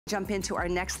Jump into our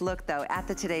next look though at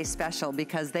the Today Special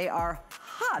because they are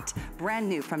hot, brand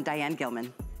new from Diane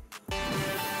Gilman.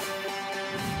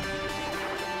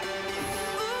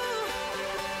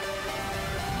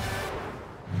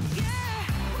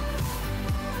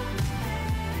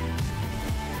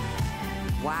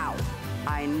 Wow,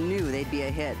 I knew they'd be a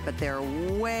hit, but they're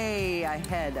way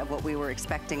ahead of what we were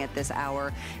expecting at this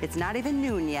hour. It's not even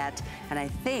noon yet, and I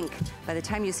think by the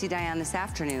time you see Diane this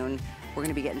afternoon, we're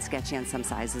gonna be getting sketchy on some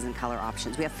sizes and color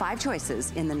options. We have 5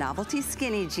 choices in the novelty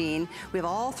skinny jean. We have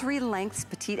all 3 lengths,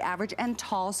 petite, average, and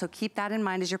tall, so keep that in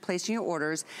mind as you're placing your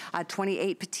orders.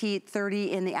 28 petite,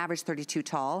 30 in the average, 32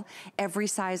 tall. Every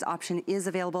size option is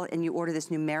available, and you order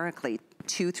this numerically,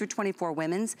 2 through 24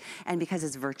 women's, and because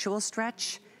it's virtual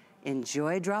stretch,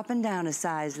 enjoy dropping down a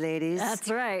size, ladies. That's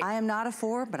right. I am not a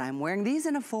 4, but I'm wearing these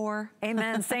in a 4.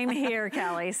 Amen, same here,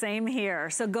 Kelly, same here.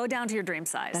 So go down to your dream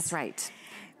size. That's right.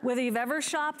 Whether you've ever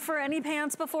shopped for any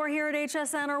pants before here at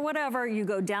HSN or whatever, you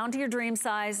go down to your dream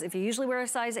size. If you usually wear a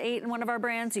size 8 in one of our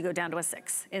brands, you go down to a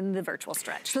 6 in the virtual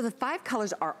stretch. So the 5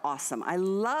 colors are awesome. I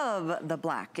love the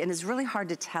black, and it's really hard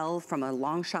to tell from a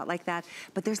long shot like that,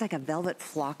 but there's like a velvet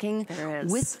flocking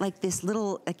with like this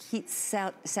little heat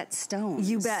set stones.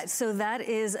 You bet. So that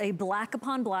is a black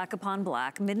upon black upon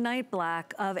black, midnight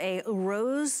black of a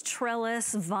rose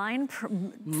trellis vine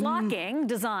flocking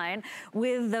design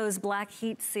with those black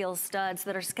heat seal studs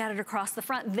that are scattered across the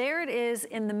front. There it is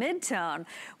in the mid-tone,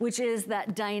 which is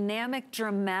that dynamic,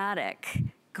 dramatic,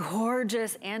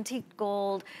 gorgeous antique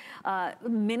gold,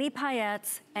 mini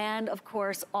paillettes, and of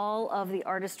course, all of the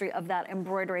artistry of that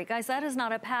embroidery. Guys, that is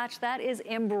not a patch, that is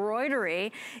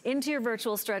embroidery into your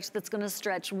virtual stretch that's gonna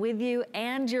stretch with you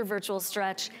and your virtual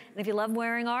stretch. And if you love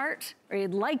wearing art, or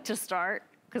you'd like to start,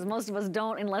 because most of us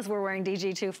don't unless we're wearing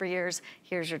DG2 for years,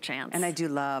 here's your chance. And I do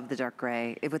love the dark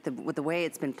gray. With the way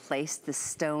it's been placed, the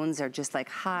stones are just like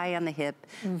high on the hip,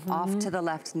 off to the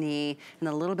left knee, and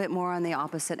a little bit more on the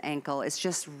opposite ankle. It's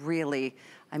just really,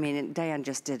 I mean, Diane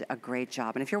just did a great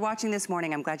job. And if you're watching this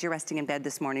morning, I'm glad you're resting in bed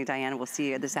this morning, Diane. We'll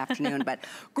see you this afternoon, but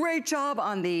great job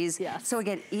on these. Yes. So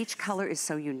again, each color is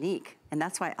so unique. And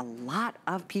that's why a lot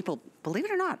of people, believe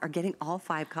it or not, are getting all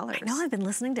 5 colors. I know, I've been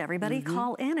listening to everybody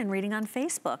call in and reading on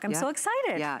Facebook. I'm so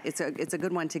excited. Yeah, it's a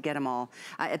good one to get them all.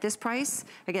 At this price,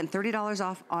 again, $30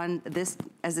 off on this,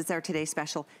 as it's our Today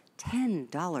Special,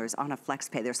 $10 on a flex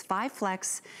pay. There's 5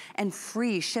 flex and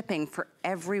free shipping for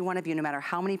every one of you, no matter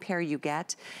how many pair you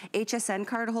get. HSN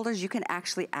card holders, you can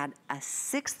actually add a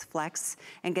 6th flex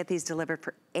and get these delivered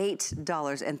for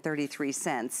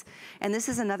 $8.33. And this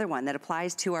is another one that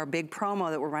applies to our big promo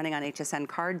that we're running on HSN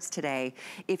cards today.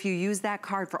 If you use that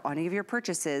card for any of your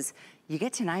purchases, you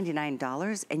get to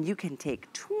 $99 and you can take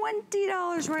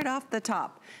 $20 right off the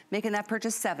top, making that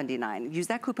purchase $79. Use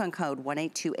that coupon code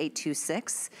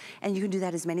 182826 and you can do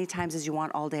that as many times as you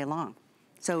want all day long.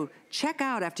 So check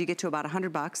out after you get to about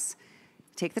 100 bucks,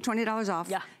 take the $20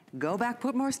 off, go back,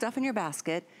 put more stuff in your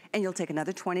basket, and you'll take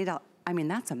another $20. I mean,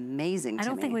 that's amazing to me. I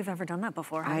don't think we've ever done that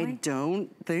before, have we? I don't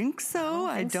think so.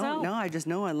 I don't know. I just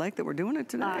know I like that we're doing it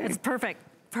today. It's perfect,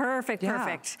 perfect,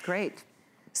 perfect. Great.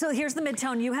 So here's the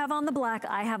mid-tone. You have on the black,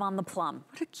 I have on the plum.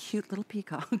 What a cute little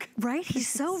peacock. Right? He's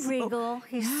so regal.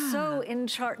 He's so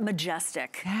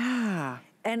majestic. Yeah.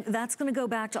 And that's gonna go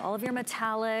back to all of your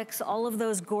metallics, all of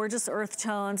those gorgeous earth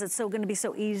tones. It's so gonna be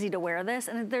so easy to wear this,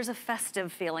 and there's a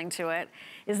festive feeling to it.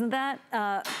 Isn't that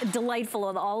delightful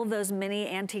with all of those mini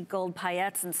antique gold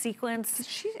paillettes and sequins? Did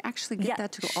she actually get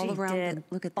that to go all around? Did.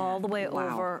 Look at that. All the way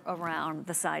over around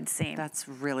the side seam. That's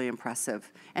really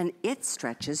impressive. And it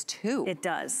stretches too. It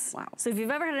does. Wow. So if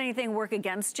you've ever had anything work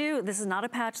against you, this is not a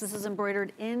patch, this is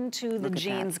embroidered into the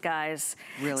jeans, guys.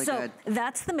 Really good. So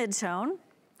that's the mid-tone.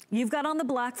 You've got on the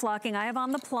black flocking, I have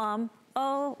on the plum.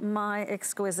 Oh my,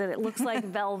 exquisite. It looks like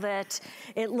velvet.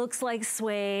 It looks like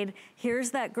suede.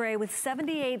 Here's that gray with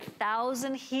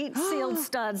 78,000 heat sealed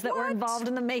studs that were involved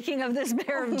in the making of this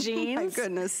pair of jeans. My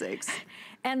goodness sakes.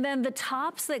 And then the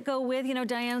tops that go with, you know,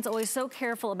 Diane's always so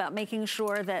careful about making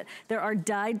sure that there are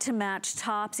dyed to match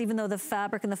tops, even though the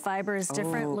fabric and the fiber is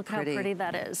different. Look how pretty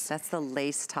that is. That's the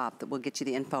lace top that we'll get you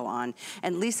the info on.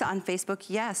 And Lisa on Facebook,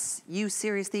 yes, you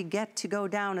seriously get to go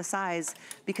down a size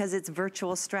because it's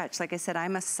virtual stretch. Like I said,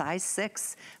 I'm a size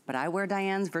 6, but I wear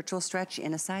Diane's virtual stretch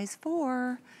in a size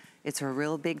 4. It's a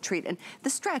real big treat. And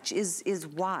the stretch is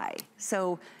why.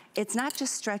 So it's not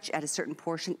just stretch at a certain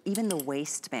portion, even the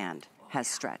waistband has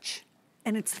stretch.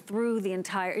 And it's through the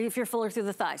entire, if you're fuller through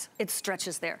the thighs, it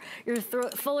stretches there. You're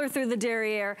fuller through the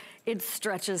derriere, it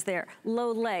stretches there.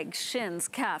 Low legs, shins,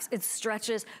 calves, it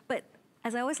stretches. But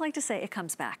as I always like to say, it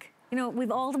comes back. You know,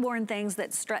 we've all worn things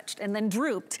that stretched and then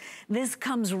drooped. This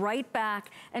comes right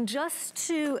back. And just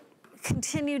to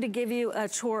continue to give you a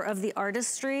tour of the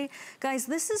artistry. Guys,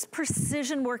 this is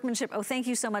precision workmanship. Oh, thank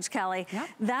you so much, Callie. Yep.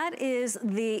 That is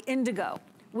the indigo,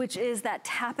 which is that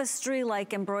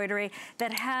tapestry-like embroidery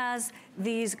that has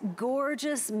these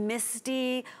gorgeous,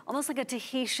 misty, almost like a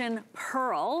Tahitian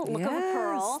pearl, look of a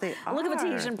pearl, look of a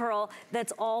Tahitian pearl,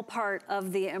 that's all part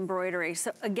of the embroidery.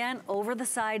 So again, over the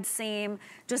side seam,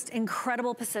 just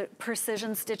incredible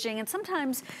precision stitching. And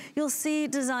sometimes you'll see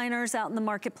designers out in the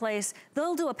marketplace,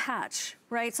 they'll do a patch,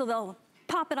 right? So they'll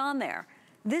pop it on there.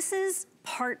 This is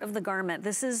part of the garment.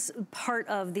 This is part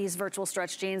of these virtual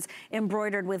stretch jeans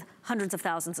embroidered with hundreds of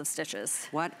thousands of stitches.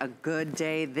 What a good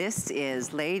day this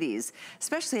is, ladies.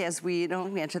 Especially as we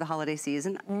enter the holiday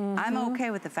season. I'm okay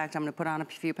with the fact I'm gonna put on a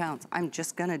few pounds. I'm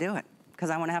just gonna do it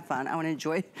because I wanna have fun. I wanna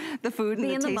enjoy the food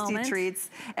and the tasty treats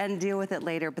and deal with it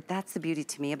later. But that's the beauty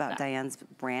to me about Diane's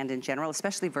brand in general,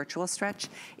 especially virtual stretch,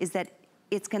 is that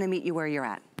it's gonna meet you where you're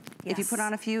at. If you put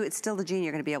on a few, it's still the jean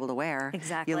you're gonna be able to wear.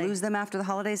 Exactly. You lose them after the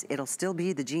holidays, it'll still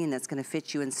be the jean that's gonna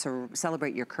fit you and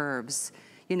celebrate your curves.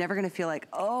 You're never gonna feel like,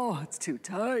 oh, it's too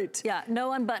tight. Yeah,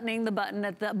 no unbuttoning the button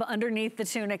at the underneath the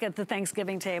tunic at the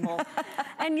Thanksgiving table.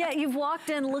 And yet you've walked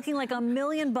in looking like $1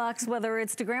 million, whether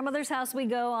it's to grandmother's house we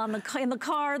go, in the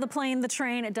car, the plane, the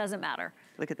train, it doesn't matter.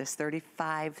 Look at this,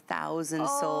 35,000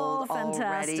 sold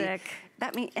fantastic. already.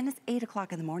 That means, and it's 8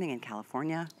 o'clock in the morning in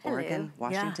California, Oregon,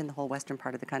 Washington, the whole western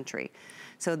part of the country.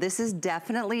 So this is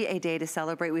definitely a day to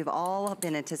celebrate. We've all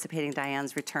been anticipating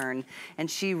Diane's return, and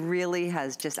she really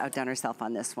has just outdone herself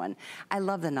on this one. I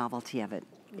love the novelty of it.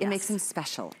 It makes them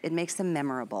special. It makes them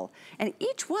memorable. And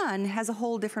each one has a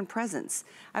whole different presence.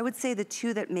 I would say the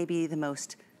two that may be the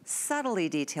most subtly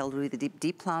detailed would be the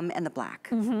deep plum and the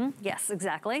black. Yes,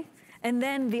 exactly. And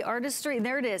then the artistry,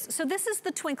 there it is. So this is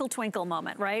the twinkle twinkle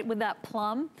moment, right? With that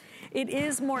plum, it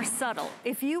is more subtle.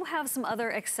 If you have some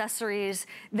other accessories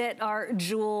that are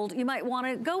jeweled, you might want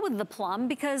to go with the plum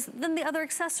because then the other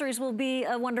accessories will be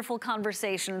a wonderful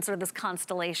conversation, sort of this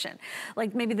constellation.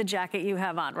 Like maybe the jacket you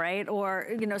have on, right? Or,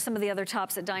 you know, some of the other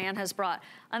tops that Diane has brought.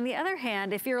 On the other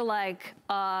hand, if you're like,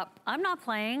 I'm not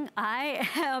playing, I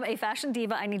am a fashion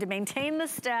diva, I need to maintain the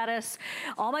status,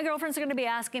 all my girlfriends are gonna be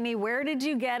asking me, where did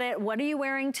you get it? What are you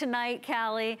wearing tonight,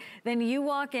 Callie? Then you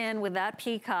walk in with that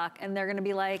peacock and they're gonna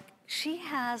be like, she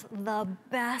has the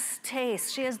best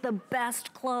taste. She has the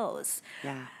best clothes.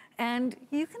 Yeah. And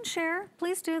you can share,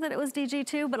 please do, that it was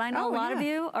DG2, but I know a lot of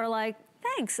you are like,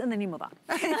 thanks, and then you move on.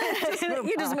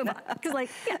 You just move on. Because like,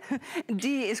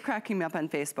 Dee is cracking me up on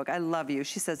Facebook. I love you.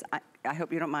 She says, I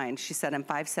hope you don't mind. She said, I'm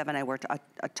 5'7", I wear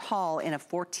a tall in a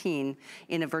 14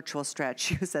 in a virtual stretch.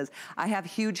 She says, I have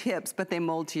huge hips, but they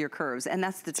mold to your curves. And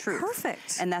that's the truth.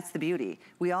 Perfect. And that's the beauty.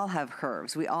 We all have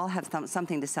curves. We all have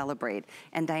something to celebrate.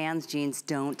 And Diane's jeans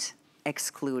don't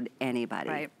exclude anybody.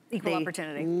 Right. Equal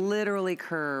opportunity. Literally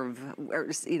curve, or,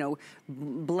 you know,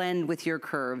 blend with your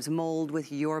curves, mold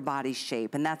with your body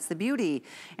shape. And that's the beauty,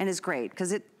 and is great,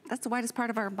 because that's the widest part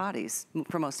of our bodies,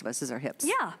 for most of us, is our hips.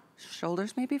 Yeah.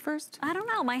 Shoulders maybe first? I don't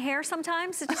know, my hair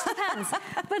sometimes, it just depends.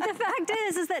 But the fact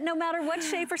is that no matter what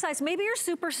shape or size, maybe you're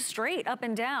super straight up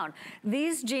and down.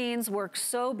 These jeans work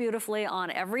so beautifully on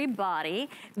every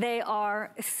body. They are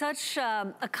such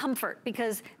a comfort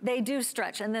because they do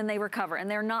stretch and then they recover and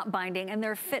they're not binding and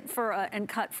they're fit for and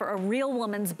cut for a real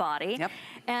woman's body. Yep.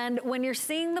 And when you're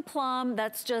seeing the plum,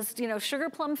 that's just, you know,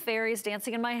 sugar plum fairies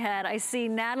dancing in my head. I see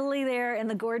Natalie there in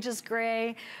the gorgeous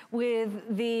gray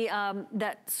with the,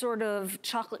 that sort of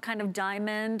chocolate kind of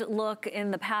diamond look in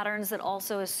the patterns that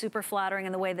also is super flattering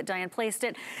in the way that Diane placed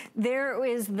it. There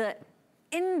is the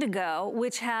indigo,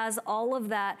 which has all of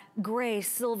that gray,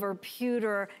 silver,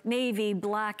 pewter, navy,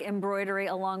 black embroidery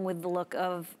along with the look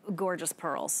of gorgeous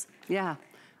pearls. Yeah.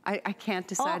 I can't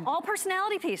decide. All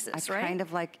personality pieces, right? I kind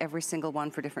of like every single one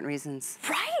for different reasons.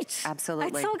 Right.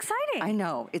 Absolutely. It's so exciting. I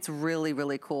know. It's really,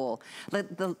 really cool.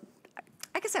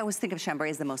 I guess I always think of chambray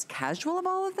as the most casual of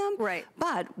all of them. Right.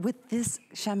 But with this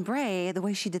chambray, the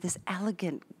way she did this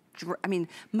elegant, I mean,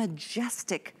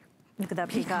 majestic Look at that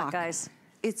peacock, guys.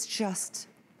 It's just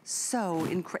so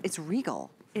incredible. It's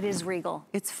regal. It is regal.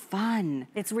 It's fun.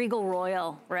 It's regal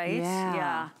royal, right?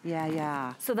 Yeah. Yeah,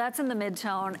 yeah. So that's in the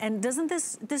mid-tone. And doesn't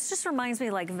this just reminds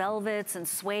me like velvets and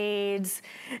suedes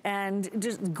and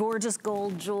just gorgeous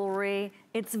gold jewelry.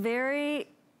 It's very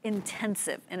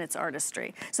intensive in its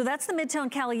artistry. So that's the mid-tone.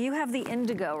 Callie, you have the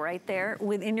indigo right there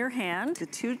within your hand. The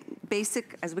two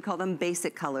basic, as we call them,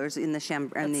 basic colors in the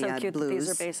chambray and the so cute blues.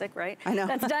 That these are basic, right? I know.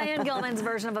 That's Diane Gilman's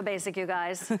version of a basic, you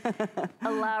guys.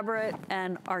 Elaborate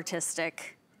and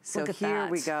artistic. So Look at here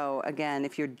that. we go again.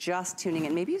 If you're just tuning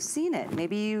in, maybe you've seen it.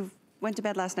 Maybe you've went to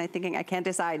bed last night thinking, I can't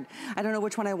decide. I don't know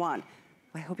which one I want.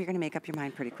 Well, I hope you're gonna make up your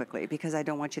mind pretty quickly because I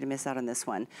don't want you to miss out on this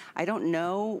one. I don't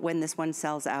know when this one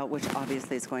sells out, which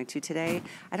obviously it's going to today.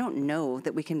 I don't know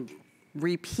that we can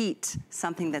repeat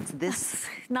something that's this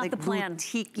not like the plan.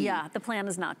 boutique-y. Yeah, the plan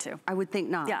is not to. I would think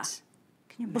not. Yeah.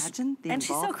 Can you imagine the And she's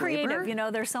so involved creative, labor? you know,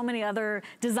 there's so many other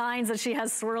designs that she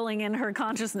has swirling in her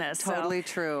consciousness. Totally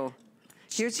true.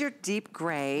 Here's your deep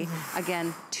gray.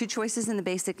 Again, 2 choices in the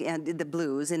basic and the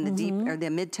blues, in the deep or the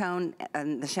mid-tone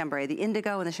and the chambray, the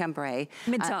indigo and the chambray.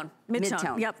 Mid-tone,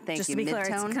 mid-tone. Yep, Thank just you. to be clear,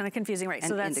 Mid-tone it's kind of confusing, right? and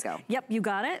So that's, indigo. yep, you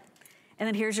got it. And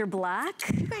then here's your black.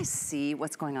 You guys see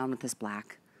what's going on with this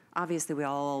black? Obviously, we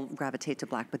all gravitate to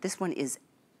black, but this one is,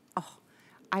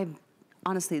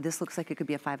 honestly, this looks like it could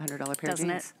be a $500 pair of jeans. Doesn't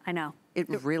it? I know. It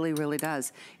really, really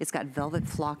does. It's got velvet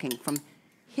flocking from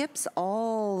hips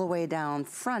all the way down,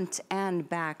 front and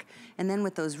back, and then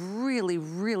with those really,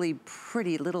 really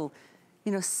pretty little,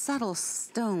 you know, subtle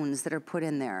stones that are put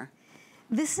in there.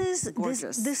 This is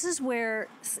gorgeous. This is where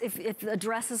if a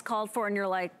dress is called for and you're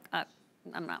like,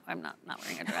 I'm not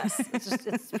wearing a dress.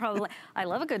 It's probably, I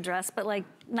love a good dress, but like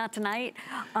not tonight.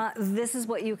 This is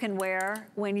what you can wear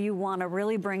when you want to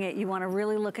really bring it. You want to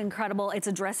really look incredible. It's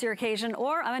a dressier occasion,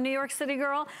 or I'm a New York City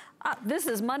girl. This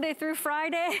is Monday through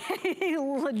Friday,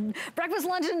 breakfast,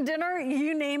 lunch, and dinner,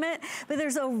 you name it. But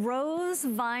there's a rose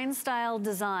vine style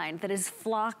design that is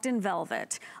flocked in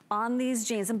velvet on these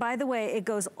jeans. And by the way, it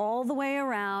goes all the way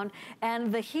around,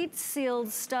 and the heat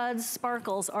sealed studs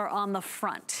sparkles are on the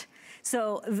front.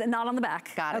 So not on the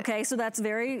back. Got it. Okay, so that's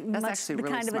much the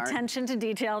kind of attention to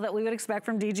detail that we would expect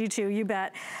from DG2, you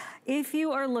bet. If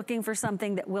you are looking for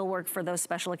something that will work for those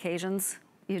special occasions,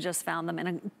 you just found them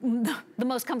in the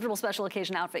most comfortable special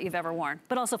occasion outfit you've ever worn,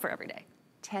 but also for every day.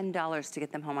 $10 to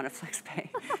get them home on a flex pay.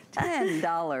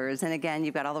 $10. And again,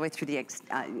 you've got all the way through the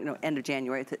end of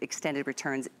January, the extended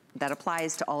returns. That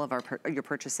applies to all of your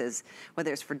purchases,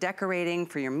 whether it's for decorating,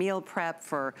 for your meal prep,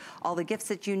 for all the gifts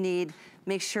that you need.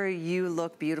 Make sure you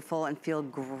look beautiful and feel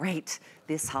great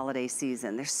this holiday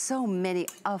season. There's so many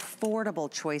affordable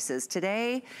choices.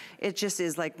 Today, it just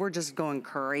is like, we're just going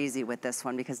crazy with this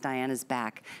one because Diane is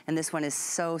back. And this one is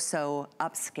so, so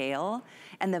upscale.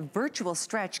 And the virtual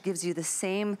stretch gives you the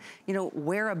same, you know,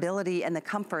 wearability and the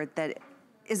comfort that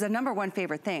is a #1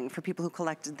 favorite thing for people who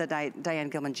collect the Diane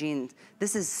Gilman jeans.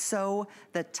 This is so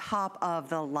the top of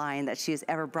the line that she has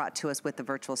ever brought to us with the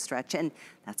virtual stretch. And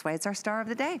that's why it's our star of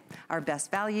the day. Our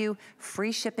best value,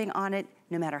 free shipping on it,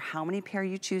 no matter how many pair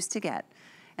you choose to get.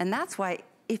 And that's why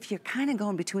if you're kind of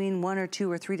going between 1 or 2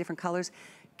 or 3 different colors,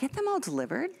 get them all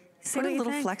delivered. Put a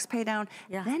little flex pay down,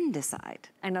 then decide.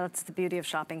 I know that's the beauty of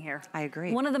shopping here. I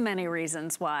agree. One of the many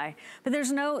reasons why. But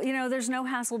there's no, you know, there's no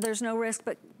hassle, there's no risk.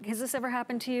 But has this ever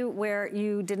happened to you where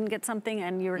you didn't get something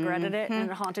and you regretted it and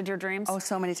it haunted your dreams? Oh,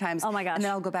 so many times. Oh my gosh. And then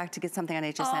I'll go back to get something on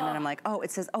HSN and I'm like, oh, it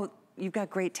says, oh, you've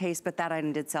got great taste, but that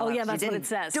item did sell out. Oh yeah, that's what it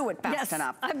says. Do it fast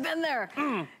enough. I've been there.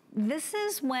 This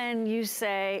is when you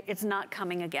say it's not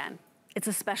coming again. It's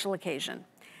a special occasion.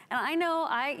 And I know,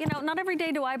 not every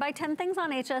day do I buy 10 things on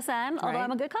HSN, although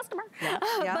I'm a good customer.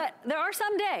 But there are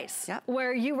some days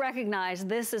where you recognize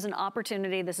this is an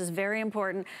opportunity, this is very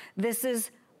important, this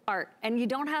is art. And you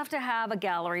don't have to have a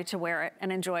gallery to wear it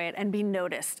and enjoy it and be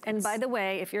noticed. And by the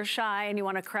way, if you're shy and you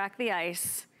want to crack the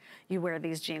ice, you wear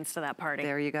these jeans to that party.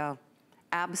 There you go.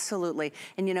 Absolutely.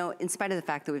 And you know, in spite of the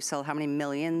fact that we've sold how many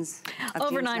millions of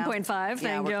over 9.5,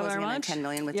 thank you very much. 10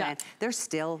 million with Diane. There's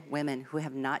still women who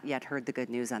have not yet heard the good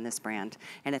news on this brand.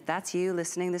 And if that's you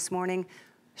listening this morning,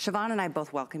 Siobhan and I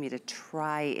both welcome you to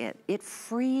try it. It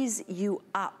frees you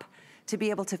up to be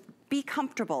able to be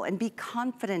comfortable and be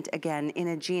confident again in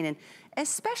a jean. And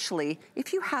especially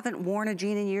if you haven't worn a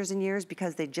jean in years and years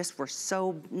because they just were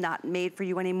so not made for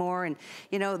you anymore. And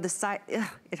you know, the side,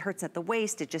 it hurts at the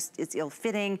waist, it's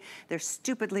ill-fitting, they're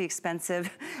stupidly expensive.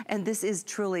 And this is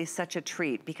truly such a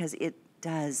treat because it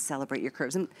does celebrate your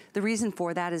curves. And the reason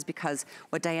for that is because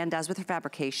what Diane does with her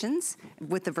fabrications,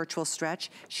 with the virtual stretch,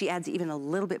 she adds even a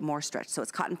little bit more stretch. So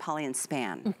it's cotton, poly, and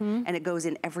span. And it goes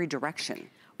in every direction.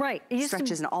 Right. It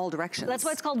stretches in all directions. That's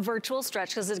why it's called virtual stretch,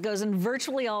 because it goes in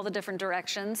virtually all the different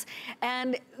directions.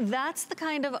 And that's the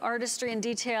kind of artistry and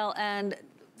detail and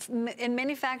in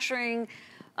manufacturing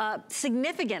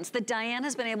significance that Diane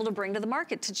has been able to bring to the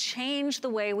market to change the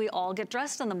way we all get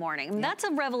dressed in the morning. And that's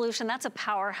a revolution, that's a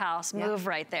powerhouse move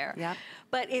right there.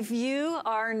 But if you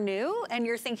are new and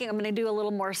you're thinking, I'm gonna do a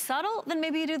little more subtle, then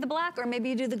maybe you do the black, or maybe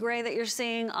you do the gray that you're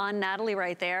seeing on Natalie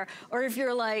right there. Or if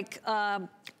you're like,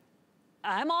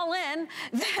 I'm all in.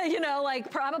 You know,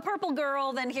 like, I'm a purple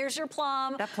girl, then here's your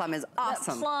plum. That plum is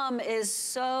awesome. That plum is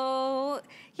so,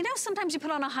 you know, sometimes you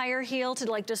put on a higher heel to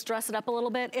like just dress it up a little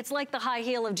bit. It's like the high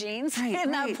heel of jeans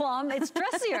in that plum. It's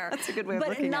dressier. That's a good way of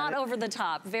looking at it. But not over the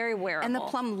top, very wearable. And the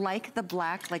plum, like the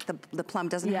black, like the plum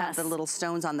doesn't have the little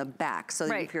stones on the back. So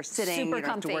if you're sitting, you don't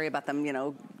have to worry about them, you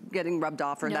know, getting rubbed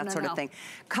off or that sort of thing.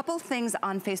 Couple things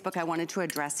on Facebook I wanted to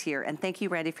address here, and thank you,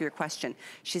 Randy, for your question.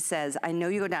 She says, I know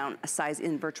you go down a size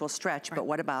in virtual stretch, but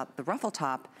what about the ruffle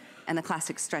top and the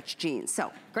classic stretch jeans?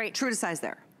 So, true to size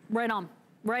there. Right on.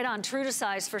 Right on, true to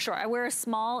size for sure. I wear a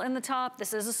small in the top.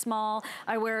 This is a small.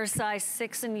 I wear a size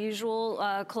 6 in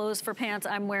usual clothes for pants.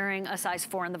 I'm wearing a size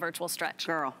 4 in the virtual stretch.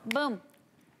 Girl. Boom.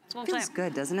 That's what I'm saying. Feels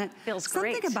good, doesn't it? Feels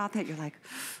great. Something about that, you're like,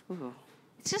 ooh.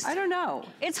 It's just, I don't know.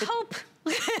 It's hope.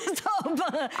 It's hope.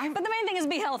 But the main thing is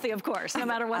be healthy, of course, no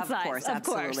matter what size. Of course,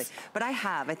 absolutely. But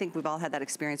I think we've all had that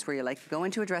experience where you're like, go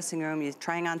into a dressing room, you're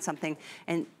trying on something,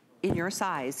 and in your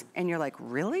size, and you're like,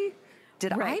 really?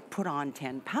 Did I put on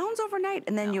 10 pounds overnight?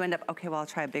 And then you end up, okay, well, I'll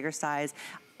try a bigger size.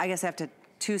 I guess I have to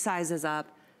 2 sizes up.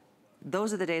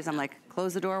 Those are the days I'm like,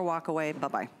 close the door, walk away,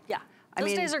 bye-bye. Yeah.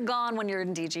 Those days are gone when you're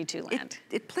in DG2 land.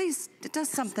 It does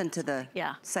something to the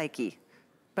psyche.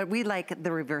 But we like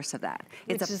the reverse of that.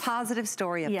 It's a positive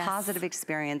story, a positive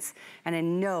experience, and I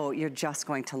know you're just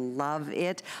going to love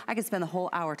it. I could spend the whole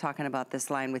hour talking about this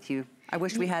line with you. I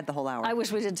wish we had the whole hour. I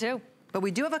wish we did too. But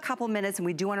we do have a couple minutes, and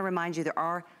we do want to remind you there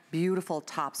are beautiful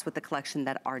tops with the collection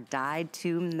that are dyed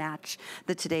to match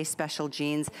the Today Special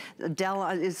jeans. Dell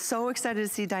is so excited to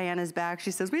see Diana's back.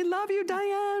 She says, we love you,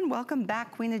 Diane. Welcome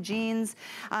back, Queen of Jeans.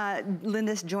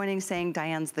 Linda's joining, saying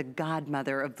Diane's the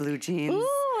godmother of blue jeans.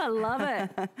 Ooh, I love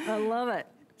it. I love it.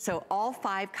 So all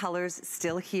 5 colors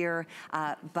still here,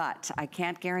 but I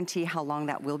can't guarantee how long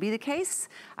that will be the case.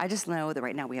 I just know that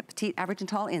right now we have petite, average, and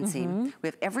tall inseam. We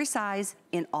have every size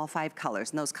in all 5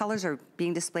 colors, and those colors are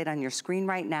being displayed on your screen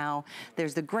right now.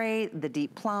 There's the gray, the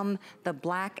deep plum, the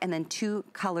black, and then 2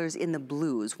 colors in the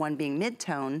blues, one being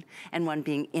mid-tone and one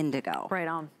being indigo. Right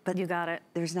on, but you got it.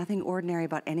 There's nothing ordinary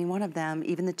about any one of them.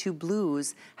 Even the 2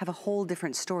 blues have a whole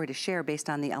different story to share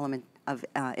based on the element of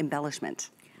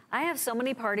embellishment. I have so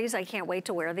many parties, I can't wait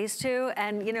to wear these 2.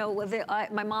 And you know,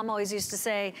 my mom always used to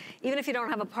say, even if you don't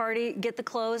have a party, get the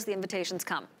clothes, the invitations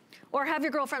come. Or have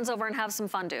your girlfriends over and have some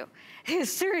fondue.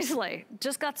 Seriously,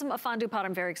 just got a fondue pot,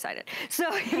 I'm very excited.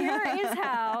 So here is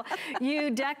how you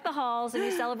deck the halls and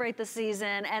you celebrate the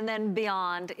season and then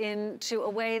beyond into a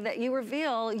way that you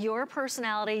reveal your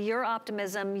personality, your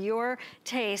optimism, your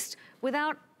taste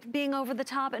without being over the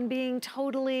top and being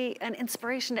totally an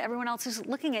inspiration to everyone else who's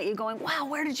looking at you going, wow,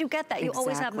 where did you get that? You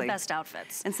always have the best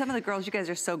outfits. And some of the girls, you guys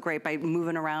are so great by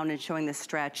moving around and showing the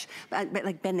stretch,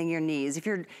 like bending your knees. If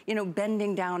you're, you know,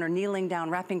 bending down or kneeling down,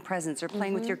 wrapping presents or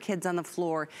playing with your kids on the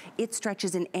floor, it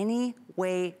stretches in any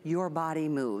way your body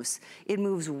moves. It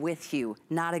moves with you,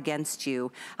 not against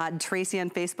you. Tracy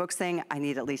on Facebook saying, I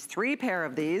need at least 3 pair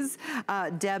of these.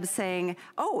 Deb saying,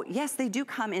 oh, yes, they do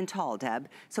come in tall, Deb.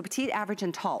 So petite, average,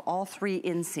 and tall, all 3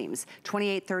 inseams.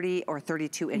 28, 30, or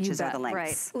 32 inches are the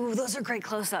lengths. Right. Ooh, those are great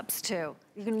close-ups, too.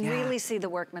 You can really see the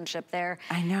workmanship there.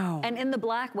 I know. And in the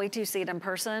black, wait till you see it in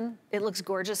person. It looks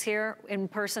gorgeous here. In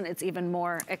person, it's even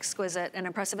more exquisite and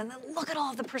impressive. And then look at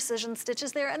all the precision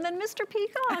stitches there. And then Mr.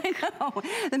 Peacock. I know.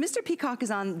 The Mr. Peacock is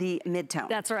on the mid-tone.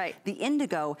 That's right. The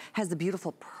indigo has the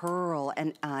beautiful pearl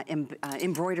and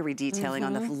embroidery detailing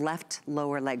on the left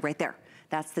lower leg, right there.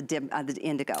 That's the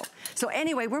indigo. So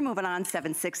anyway, we're moving on,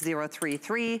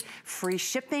 76033, free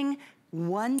shipping.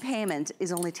 1 payment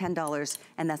is only $10,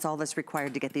 and that's all that's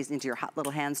required to get these into your hot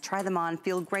little hands. Try them on,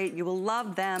 feel great, you will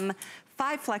love them.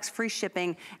 5 flex free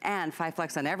shipping and 5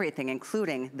 flex on everything,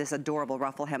 including this adorable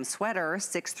ruffle hem sweater,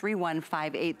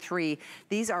 631583.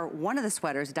 These are one of the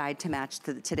sweaters dyed to match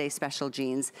the Today Special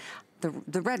jeans.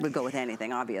 The red would go with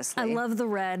anything, obviously. I love the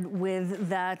red with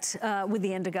that, with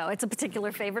the indigo. It's a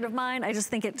particular favorite of mine. I just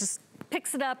think it just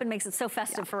picks it up and makes it so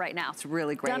festive for right now. It's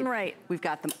really great. Done right. We've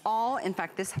got them all. In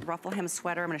fact, this ruffle hem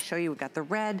sweater, I'm gonna show you, we've got the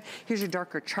red. Here's your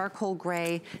darker charcoal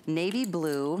gray, navy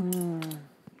blue.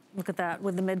 Look at that,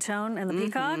 with the mid-tone and the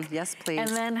peacock. Yes, please. And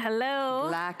then, hello.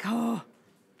 Black, oh.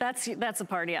 That's a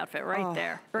party outfit right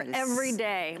there. For every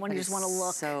day when you just want to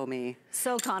look. So me.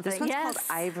 So confident. This one's called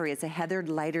Ivory. It's a heathered,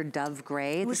 lighter dove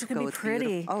gray. Which could be pretty.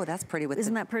 Beautiful. Oh, that's pretty with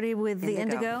Isn't that pretty with the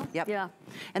indigo? Yep. Yeah.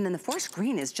 And then the forest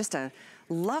green is just a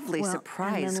lovely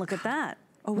surprise. And then look at that.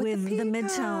 Oh, with the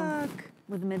mid-tone.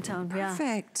 With the mid-tone,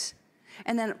 Perfect.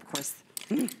 And then, of course,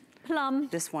 plum.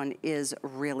 This one is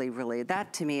really, really,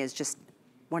 that to me is just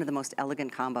one of the most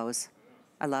elegant combos.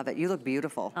 I love it. You look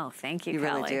beautiful. Oh, thank you, You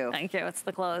Callie. really do. Thank you. It's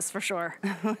the clothes for sure.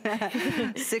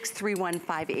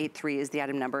 631583 is the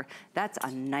item number. That's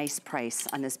a nice price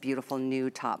on this beautiful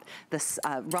new top. This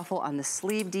ruffle on the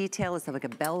sleeve detail is like a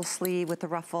bell sleeve with the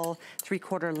ruffle,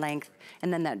 3/4 length,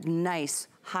 and then that nice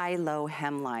high-low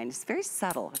hemline. It's very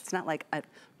subtle. It's not like a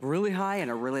really high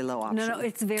and a really low option. No,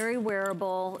 it's very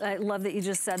wearable. I love that you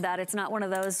just said that. It's not one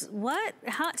of those, what?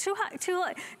 Hot, too high, too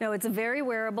light. No, it's very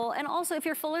wearable. And also, if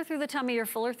you're fuller through the tummy, you're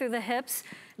fuller through the hips,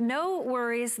 no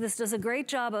worries. This does a great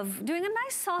job of doing a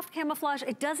nice soft camouflage.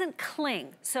 It doesn't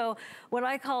cling. So what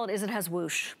I call it is it has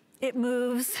whoosh. It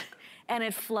moves and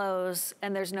it flows,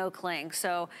 and there's no cling.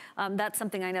 So that's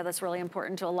something I know that's really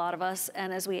important to a lot of us.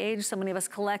 And as we age, so many of us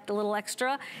collect a little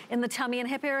extra in the tummy and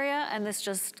hip area, and this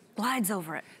just glides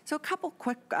over it. So a couple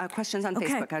quick questions on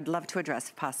Facebook I'd love to address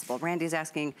if possible. Randy's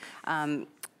asking,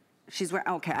 she's wearing,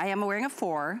 I am wearing a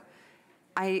 4.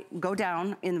 I go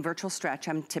down in the virtual stretch.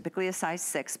 I'm typically a size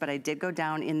 6, but I did go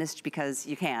down in this because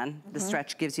you can. The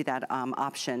stretch gives you that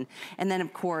option. And then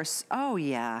of course,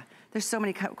 there's so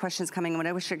many questions coming, and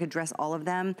I wish I could address all of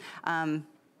them.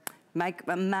 Mike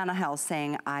Manahel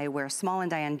saying, I wear small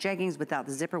and Diane jeggings without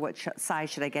the zipper. What size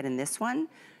should I get in this one?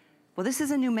 Well, this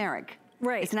is a numeric.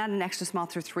 Right. It's not an extra small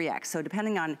through 3X. So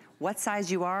depending on what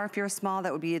size you are, if you're a small,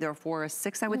 that would be either a 4 or a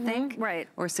 6, I would think. Right.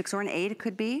 Or a 6 or an 8, it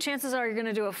could be. Chances are you're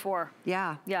gonna do a 4.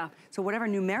 Yeah. Yeah. So whatever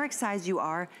numeric size you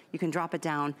are, you can drop it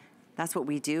down. That's what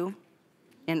we do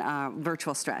in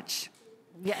virtual stretch.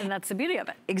 Yeah, and that's the beauty of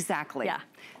it. Exactly. Yeah.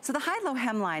 So the high-low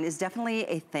hemline is definitely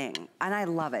a thing, and I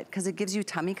love it because it gives you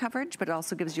tummy coverage, but it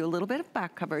also gives you a little bit of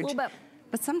back coverage. A little bit.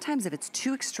 But sometimes if it's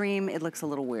too extreme, it looks a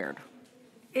little weird.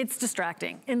 It's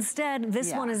distracting. Instead,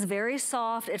 this one is very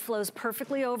soft. It flows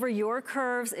perfectly over your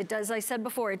curves. It does, as I said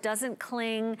before, it doesn't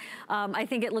cling. I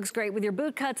think it looks great with your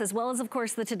boot cuts, as well as, of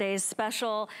course, the Today's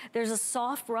Special. There's a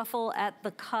soft ruffle at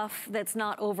the cuff that's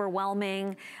not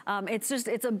overwhelming. It's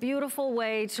a beautiful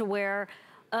way to wear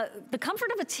the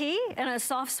comfort of a tee and a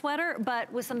soft sweater,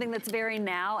 but with something that's very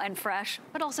now and fresh,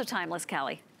 but also timeless,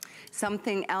 Callie.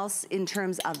 Something else in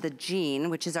terms of the jean,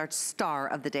 which is our star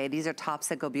of the day. These are tops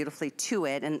that go beautifully to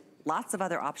it, and lots of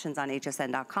other options on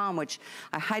hsn.com, which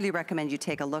I highly recommend you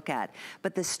take a look at.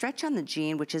 But the stretch on the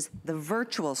jean, which is the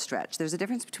virtual stretch, there's a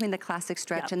difference between the classic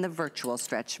stretch and the virtual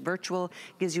stretch. Virtual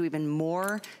gives you even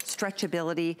more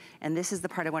stretchability, and this is the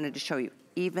part I wanted to show you.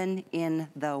 Even in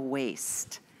the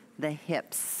waist, the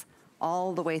hips,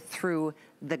 all the way through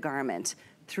the garment,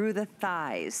 through the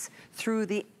thighs, through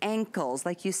the ankles.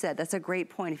 Like you said, that's a great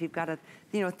point. If you've got a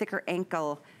thicker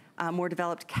ankle, more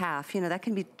developed calf, that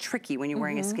can be tricky when you're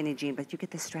wearing a skinny jean, but you get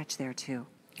the stretch there too.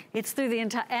 It's through the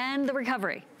entire, and the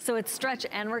recovery. So it's stretch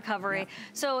and recovery. Yep.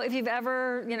 So if you've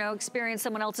ever, experienced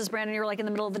someone else's brand and you're like in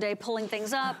the middle of the day pulling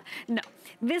things up, no.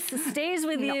 This stays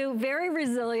with you, very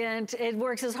resilient. It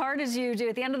works as hard as you do.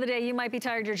 At the end of the day, you might be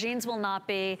tired, your jeans will not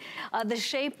be. The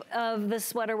shape of the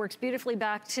sweater works beautifully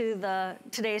back to the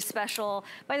Today's Special.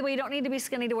 By the way, you don't need to be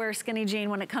skinny to wear a skinny jean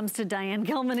when it comes to Diane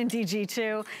Gilman and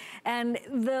DG2. And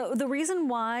the reason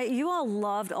why you all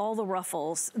loved all the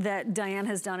ruffles that Diane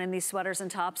has done in these sweaters and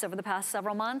tops over the past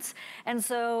several months. And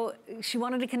so she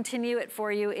wanted to continue it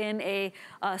for you in a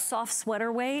soft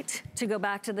sweater weight to go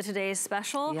back to the Today's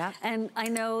Special. Yep. And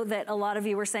I know that a lot of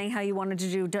you were saying how you wanted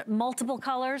to do multiple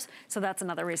colors, so that's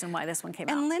another reason why this one came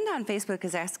out. And Linda on Facebook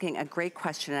is asking a great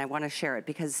question, and I want to share it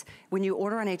because when you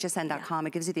order on hsn.com,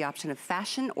 it gives you the option of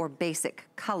fashion or basic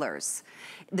colors.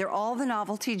 They're all the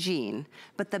novelty jean,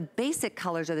 but the basic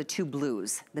colors are the 2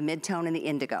 blues, the mid-tone and the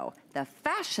indigo. The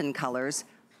fashion colors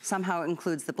somehow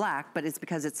includes the black, but it's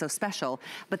because it's so special.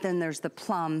 But then there's the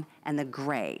plum and the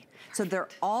gray. So they're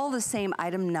all the same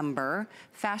item number.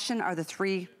 Fashion are the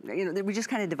 3, we just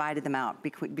kind of divided them out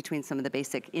between some of the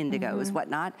basic indigos,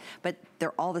 whatnot, but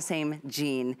they're all the same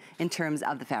jean in terms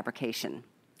of the fabrication.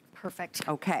 Perfect.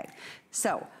 Okay,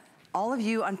 so all of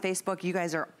you on Facebook, you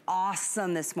guys are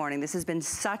awesome this morning. This has been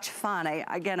such fun.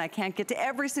 Again, I can't get to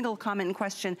every single comment and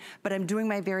question, but I'm doing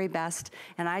my very best.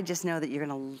 And I just know that you're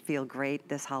gonna feel great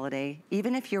this holiday.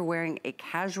 Even if you're wearing a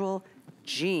casual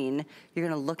jean, you're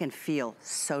gonna look and feel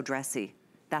so dressy.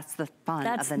 That's the fun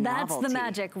of the novelty. That's the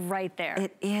magic right there.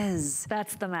 It is.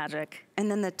 That's the magic. And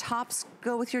then the tops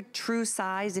go with your true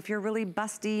size. If you're really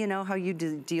busty, you know how you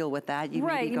deal with that. You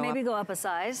maybe go up a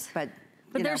size.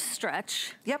 But there's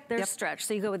stretch. Yep. There's stretch,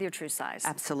 so you go with your true size.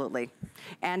 Absolutely.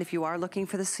 And if you are looking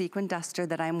for the sequin duster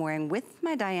that I'm wearing with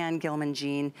my Diane Gilman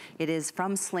jean, it is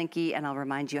from Slinky, and I'll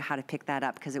remind you how to pick that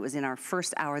up because it was in our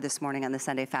first hour this morning on the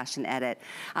Sunday Fashion Edit.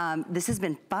 This has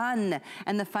been fun,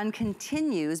 and the fun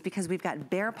continues because we've got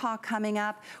Bear Paw coming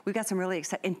up. We've got some really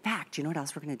exciting, in fact, you know what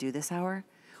else we're gonna do this hour?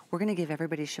 we're gonna give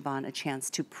everybody, Siobhan, a chance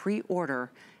to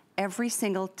pre-order every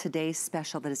single today's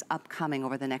special that is upcoming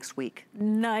over the next week.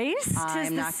 Nice.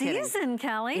 I'm not kidding. Season,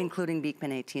 Callie. Including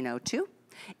Beekman 1802,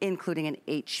 including an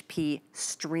HP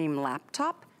Stream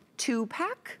laptop,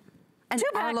 2-pack, an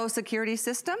Arlo security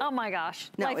system. Oh my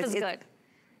gosh, life is good.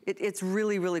 It's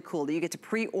really, really cool that you get to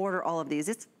pre-order all of these.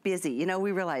 It's busy, you know,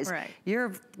 we realize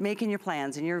you're making your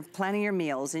plans and you're planning your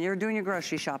meals and you're doing your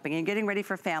grocery shopping and getting ready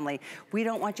for family. We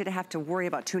don't want you to have to worry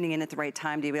about tuning in at the right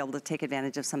time to be able to take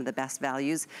advantage of some of the best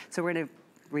values. So we're gonna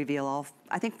reveal all,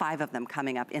 I think 5 of them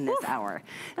coming up in this hour.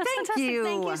 That's fantastic. you.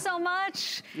 Thank you so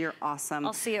much. You're awesome.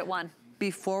 I'll see you at 1.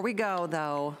 Before we go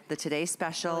though, the Today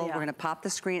Special, we're gonna pop the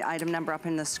screen, item number up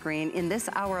in the screen. In this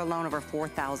hour alone, over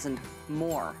 4,000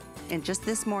 more. In just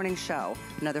this morning's show,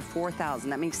 another 4,000.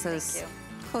 That makes us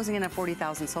closing in at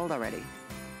 40,000 sold already.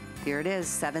 Here it is,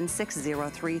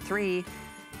 76033.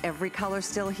 Every color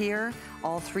still here.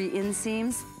 All 3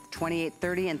 inseams, 28,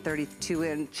 30, and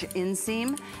 32-inch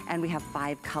inseam. And we have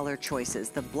 5 color choices.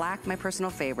 The black, my personal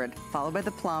favorite, followed by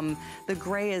the plum. The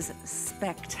gray is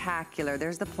spectacular.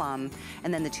 There's the plum.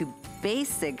 And then the 2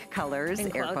 basic colors,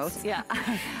 air quotes,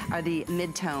 are the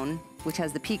mid-tone, which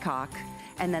has the peacock,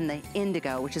 and then the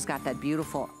indigo, which has got that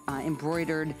beautiful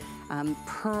embroidered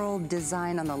pearl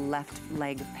design on the left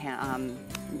leg,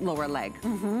 lower leg.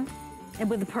 And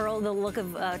with the pearl, the look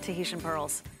of Tahitian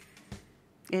pearls.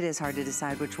 It is hard to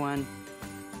decide which one.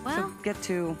 Well, so get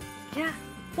to. Yeah.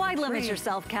 Why limit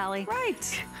yourself, Callie?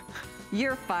 Right.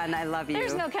 You're fun. I love you.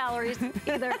 There's no calories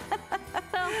either.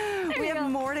 So, we have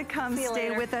more to come.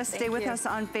 Stay with us. Stay with us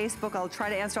on Facebook. I'll try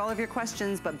to answer all of your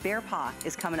questions, but Bear Paw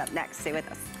is coming up next. Stay with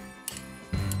us.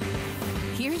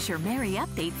 Here's your Merry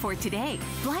update for today.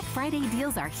 Black Friday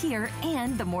deals are here,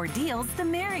 and the more deals, the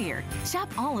merrier. Shop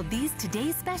all of these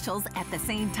today's specials at the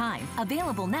same time.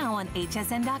 Available now on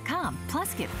hsn.com.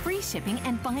 Plus, get free shipping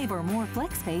and 5 or more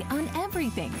FlexPay on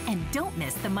everything. And don't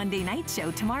miss the Monday night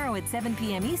show tomorrow at 7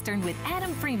 p.m. Eastern with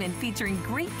Adam Freeman, featuring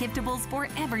great giftables for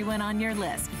everyone on your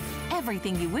list.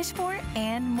 Everything you wish for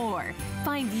and more.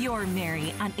 Find your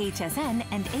Merry on HSN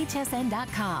and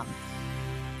hsn.com.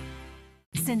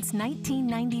 Since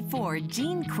 1994,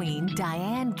 Jean Queen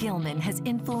Diane Gilman has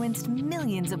influenced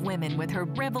millions of women with her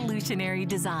revolutionary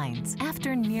designs.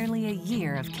 After nearly a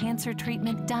year of cancer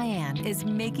treatment, Diane is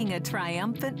making a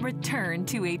triumphant return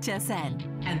to HSN.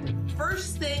 And the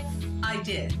first thing I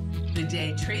did the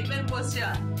day treatment was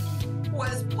done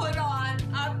was put on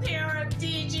a pair of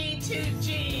DG2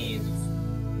 jeans.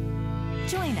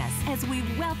 Join us as we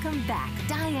welcome back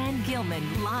Diane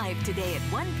Gilman live today at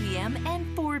 1 p.m.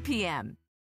 and 4 p.m.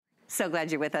 So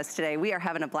glad you're with us today. We are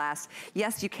having a blast.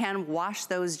 Yes, you can wash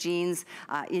those jeans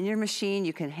in your machine.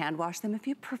 You can hand wash them if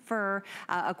you prefer.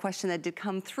 A question that did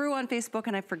come through on Facebook,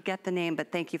 and I forget the name,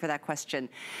 but thank you for that question.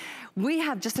 We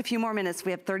have just a few more minutes.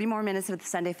 We have 30 more minutes with the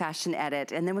Sunday Fashion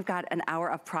Edit, and then we've got an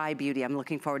hour of Pry Beauty. I'm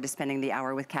looking forward to spending the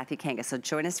hour with Kathy Kanga, so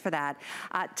join us for that.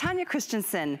 Tanya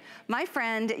Christensen, my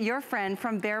friend, your friend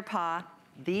from Bear Paw,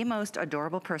 the most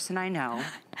adorable person I know.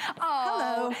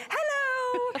 Oh, hello.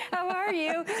 How are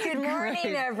you? Good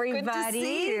morning, everybody. Good to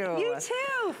see you. You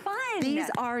too. Fun. These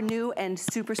are new and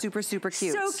super, super, super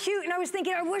cute. So cute. And I was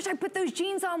thinking, I wish I put those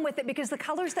jeans on with it, because the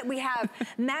colors that we have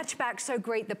match back so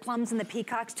great. The plums and the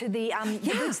peacocks to the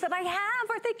boots that I have.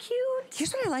 Aren't they cute?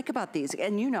 Here's what I like about these.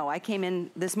 And you know, I came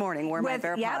in this morning wearing my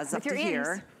Bear Paws up to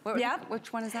here.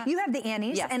 Which one is that? You have the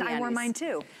Annies, yes, and the I wore mine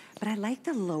too. But I like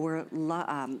the lower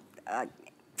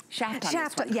shaft on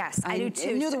this one. Yes, I do too.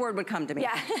 I knew the word would come to me.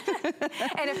 Yeah.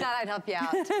 And if not, I'd help you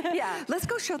out. Yeah. Let's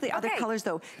go show the other colors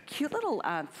though. Cute little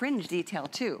fringe detail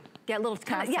too. Yeah, little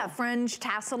fringe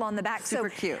tassel on the back. Super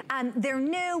cute. They're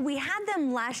new. We had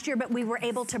them last year, but we were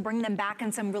able to bring them back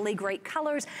in some really great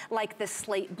colors, like the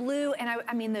slate blue. And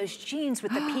I mean, those jeans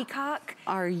with the peacock.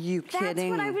 Are you kidding? That's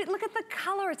what I would look at the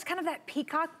color. It's kind of that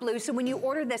peacock blue. So when you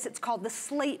order this, it's called the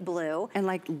slate blue. And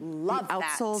like love the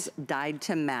outsoles dyed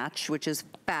to match, which is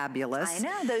fabulous. I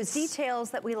know, those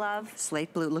details that we love.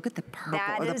 Slate blue. Look at the purple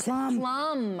or the That is plum.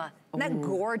 plum. Isn't that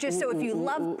gorgeous? So if you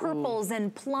love purples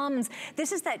and plums,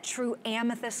 this is that true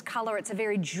amethyst color. It's a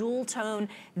very jewel tone,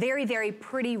 very, very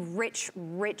pretty, rich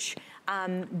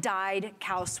dyed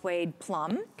cow suede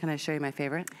plum. Can I show you my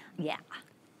favorite? Yeah.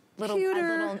 A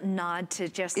little nod to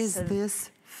just... Is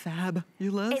this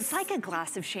fabulous? It's like a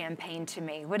glass of champagne to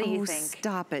me. What do you think?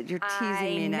 Stop it. You're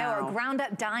teasing me now. I know, or ground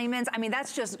up diamonds. I mean,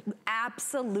 that's just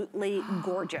absolutely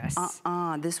gorgeous.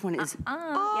 This one is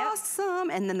awesome.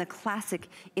 And then the classic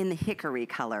in the hickory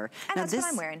color. And now that's what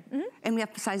I'm wearing. And we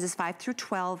have sizes 5 through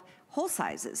 12. whole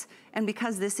sizes. And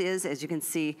because this is, as you can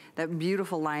see, that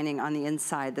beautiful lining on the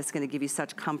inside that's gonna give you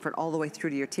such comfort all the way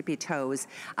through to your tippy toes,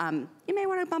 you may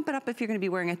wanna bump it up if you're gonna be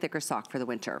wearing a thicker sock for the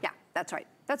winter. Yeah, that's right.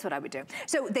 That's what I would do.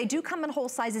 So they do come in whole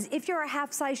sizes. If you're a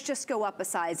half size, just go up a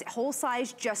size. Whole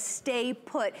size, just stay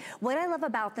put. What I love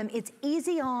about them, it's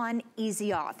easy on,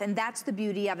 easy off. And that's the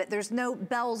beauty of it. There's no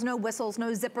bells, no whistles,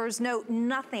 no zippers, no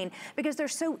nothing, because they're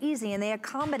so easy and they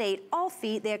accommodate all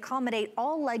feet, they accommodate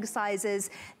all leg sizes.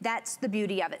 That's the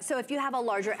beauty of it. So if you have a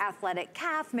larger athletic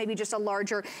calf, maybe just a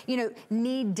larger, you know,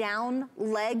 knee down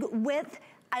leg width,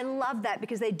 I love that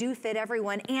because they do fit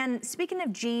everyone. And speaking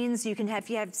of jeans, you can have, if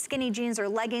you have skinny jeans or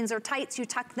leggings or tights, you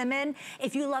tuck them in.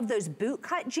 If you love those boot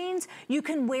cut jeans, you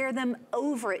can wear them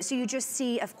over it. So you just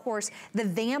see, of course, the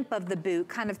vamp of the boot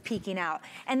kind of peeking out.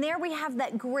 And there we have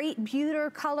that great pewter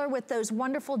color with those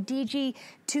wonderful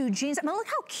DG2 jeans. I mean, look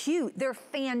how cute. They're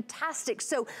fantastic.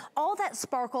 So all that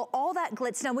sparkle, all that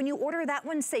glitz. Now, when you order that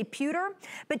one, say pewter,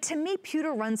 but to me,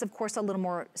 pewter runs, of course, a little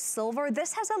more silver.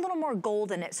 This has a little more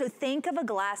gold in it. So think of a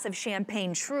glass of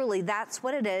champagne. Truly, that's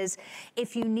what it is.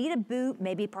 If you need a boot,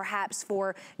 maybe perhaps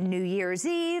for New Year's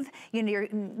Eve, you know,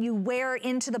 you wear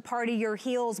into the party your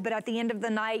heels, but at the end of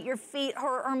the night, your feet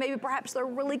hurt, or maybe perhaps they're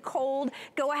really cold,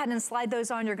 go ahead and slide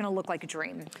those on. You're gonna look like a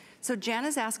dream. So Jan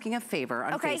is asking a favor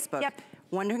on Facebook. Yep.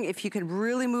 Wondering if you could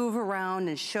really move around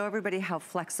and show everybody how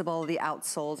flexible the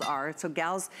outsoles are. So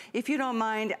gals, if you don't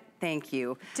mind, thank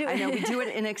you. I know we do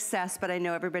it in excess, but I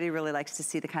know everybody really likes to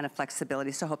see the kind of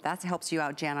flexibility. So I hope that helps you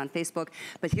out, Jan, on Facebook.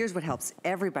 But here's what helps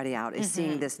everybody out is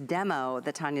seeing this demo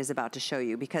that Tanya's about to show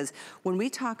you. Because when we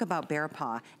talk about bear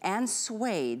paw and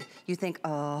suede, you think,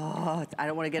 oh, I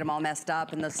don't want to get them all messed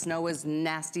up and the snow is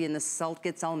nasty and the salt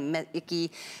gets all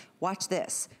icky. Watch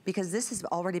this, because this has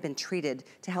already been treated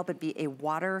to help it be a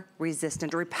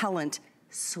water-resistant, repellent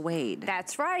suede.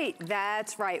 That's right,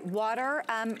 that's right. Water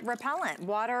repellent,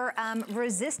 water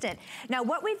resistant. Now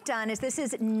what we've done is this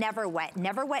is never wet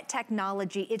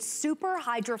technology. It's super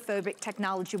hydrophobic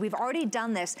technology. We've already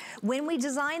done this when we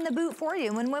designed the boot for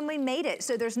you and when we made it.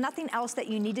 So there's nothing else that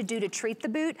you need to do to treat the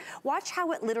boot. Watch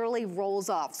how it literally rolls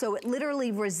off. So it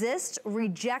literally resists,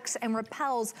 rejects, and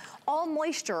repels all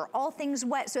moisture, all things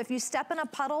wet. So if you step in a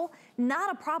puddle,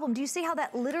 not a problem. Do you see how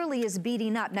that literally is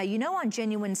beating up? Now you know on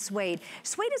genuine suede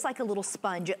is like a little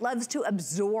sponge. It loves to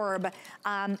absorb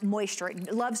moisture.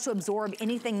 It loves to absorb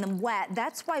anything wet.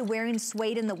 That's why wearing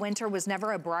suede in the winter was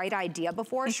never a bright idea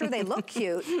before. Sure, they look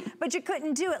cute, but you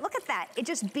couldn't do it. Look at that. It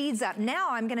just beads up. Now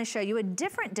I'm gonna show you a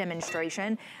different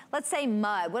demonstration. Let's say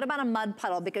mud. What about a mud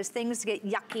puddle? Because things get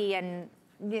yucky and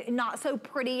not so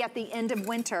pretty at the end of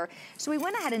winter. So we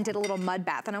went ahead and did a little mud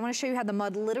bath, and I wanna show you how the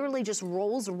mud literally just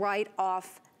rolls right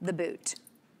off the boot.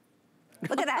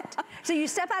 Look at that. So you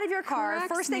step out of your car,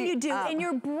 first thing you do, in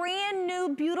your brand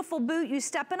new, beautiful boot, you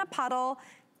step in a puddle.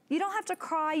 You don't have to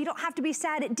cry, you don't have to be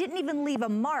sad. It didn't even leave a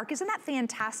mark. Isn't that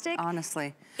fantastic?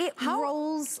 Honestly. It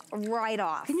rolls right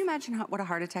off. Can you imagine what a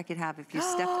heart attack you'd have if you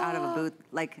stepped out of a boot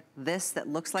like this, that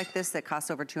looks like this, that costs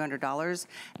over $200,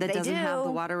 that doesn't have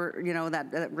the water, you know,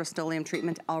 that Rust-Oleum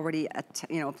treatment already,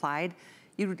 applied?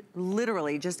 You'd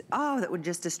literally just, that would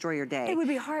just destroy your day. It would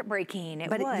be heartbreaking,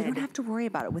 But you don't have to worry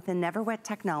about it. With the Never Wet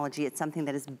technology, it's something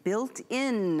that is built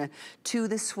in to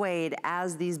the suede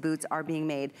as these boots are being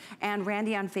made. And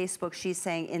Randy on Facebook, she's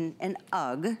saying in an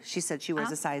UGG, she said she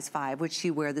wears a size 5, would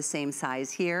she wear the same size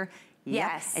here?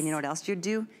 Yes. Yep. And you know what else you'd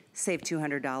do? Save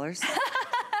 $200.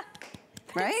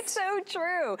 Right? It's so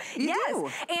true. You do.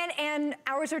 And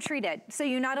ours are treated. So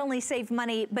you not only save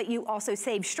money, but you also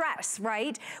save stress,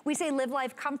 right? We say live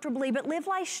life comfortably, but live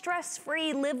life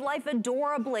stress-free, live life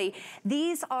adorably.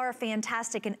 These are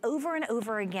fantastic. And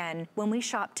over again, when we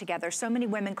shop together, so many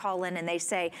women call in and they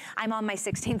say, I'm on my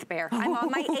 16th pair. I'm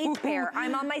on my 8th pair.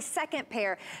 I'm on my 2nd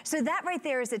pair. So that right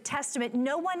there is a testament.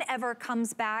 No one ever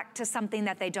comes back to something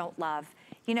that they don't love.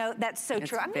 You know, that's so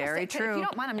true. It's very true. If you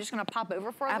don't mind, I'm just going to pop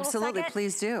over for a little second. Absolutely,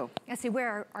 please do. Let's see,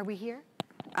 where are we here?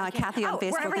 Kathy on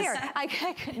Facebook. We're over here. I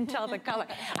couldn't tell the color.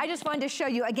 I just wanted to show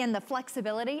you, again, the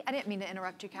flexibility. I didn't mean to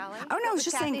interrupt you, Callie. Oh, no, I was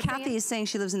just saying, Kathy is saying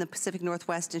she lives in the Pacific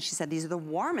Northwest, and she said these are the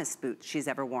warmest boots she's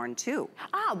ever worn, too.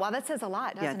 Ah, well, that says a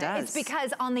lot, doesn't it? Yeah, it does. It's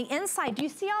because on the inside, do you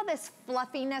see all this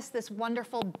fluffiness, this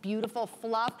wonderful, beautiful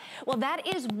fluff? Well, that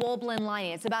is wool-blend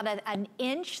lining. It's about an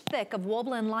inch thick of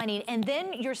wool-blend lining, and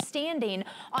then you're standing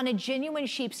on a genuine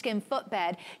sheepskin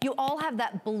footbed. You all have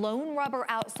that blown rubber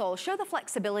outsole. Show the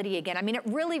flexibility again. I mean, it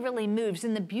really, really moves.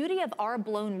 And the beauty of our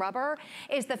blown rubber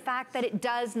is the fact that it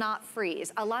does not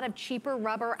freeze. A lot of cheaper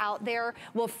rubber out there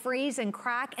will freeze and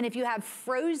crack. And if you have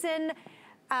frozen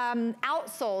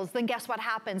outsoles, then guess what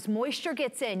happens? Moisture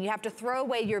gets in. You have to throw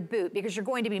away your boot because you're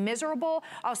going to be miserable.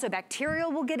 Also, bacteria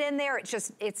will get in there.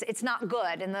 It's not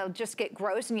good, and they'll just get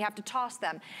gross, and you have to toss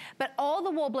them. But all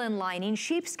the wool blend lining,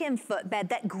 sheepskin footbed,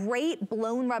 that great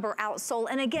blown rubber outsole,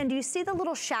 and again, do you see the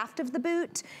little shaft of the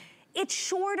boot? It's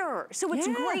shorter, so it's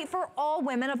great for all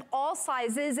women of all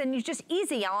sizes, and you just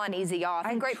easy on, easy off,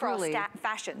 and great for all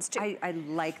fashions too. I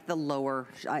like the lower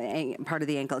part of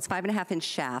the ankle. It's 5.5-inch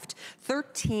shaft,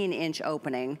 13-inch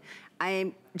opening.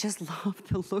 I just love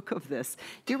the look of this.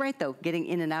 You're right though, getting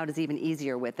in and out is even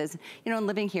easier with this. You know, and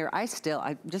living here, just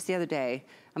the other day,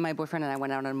 my boyfriend and I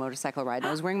went out on a motorcycle ride, and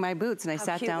I was wearing my boots, and I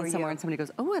sat down somewhere, and somebody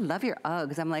goes, "Oh, I love your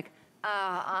Uggs." I'm like,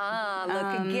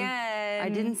 look again. I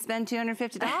didn't spend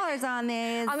 $250 on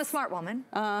these. I'm a smart woman.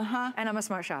 And I'm a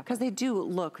smart shopper. Because they do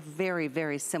look very,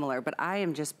 very similar, but I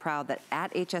am just proud that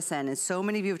at HSN, and so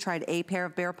many of you have tried a pair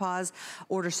of Bear Paws,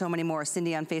 order so many more.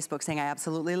 Cindy on Facebook saying, I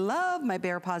absolutely love my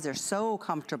Bear Paws. They're so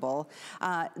comfortable.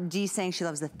 Dee saying she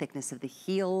loves the thickness of the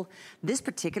heel. This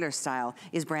particular style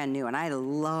is brand new, and I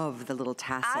love the little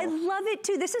tassel. I love it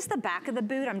too. This is the back of the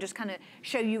boot. I'm just gonna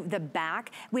show you the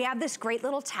back. We have this great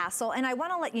little tassel, and I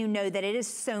wanna let you know that it is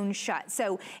sewn shut.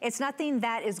 So it's nothing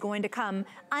that is going to come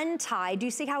untied. Do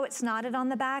you see how it's knotted on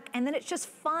the back? And then it's just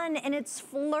fun and it's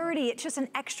flirty. It's just an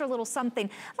extra little something.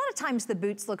 A lot of times the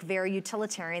boots look very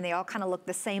utilitarian. They all kind of look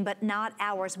the same, but not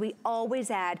ours. We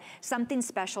always add something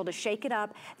special to shake it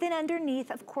up. Then underneath,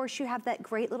 of course, you have that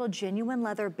great little genuine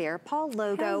leather Bear Paw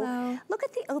logo. Hello. Look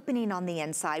at the opening on the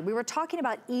inside. We were talking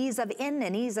about ease of in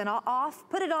and ease and off.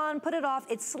 Put it on, put it off.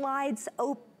 It slides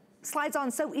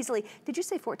on so easily. Did you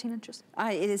say 14 inches?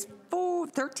 It is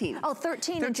 13. Oh,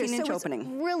 13 inches. 13-inch so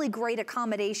opening. Really great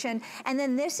accommodation. And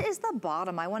then this is the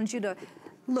bottom. I wanted you to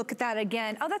look at that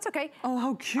again. Oh, that's okay. Oh,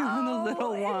 how cute on the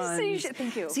little ones.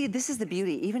 Thank you. See, this is the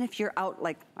beauty. Even if you're out,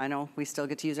 like, I know we still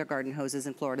get to use our garden hoses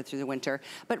in Florida through the winter,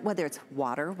 but whether it's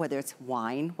water, whether it's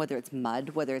wine, whether it's mud,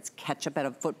 whether it's ketchup at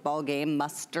a football game,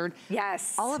 mustard.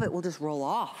 Yes. All of it will just roll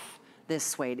off. This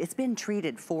suede. It's been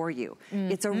treated for you.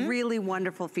 It's a really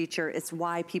wonderful feature. It's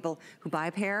why people who buy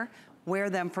a pair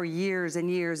wear them for years and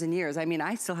years and years. I mean,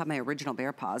 I still have my original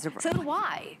Bear Paws. So do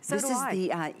I. This is the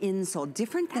insole,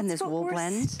 different than this wool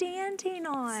blend. That's what we're standing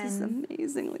on. This is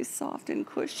amazingly soft and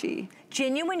cushy.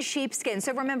 Genuine sheepskin.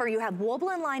 So remember, you have wool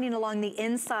blend lining along the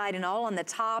inside and all on the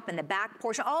top and the back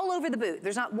portion, all over the boot.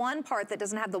 There's not one part that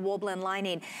doesn't have the wool blend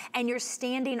lining. And you're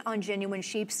standing on genuine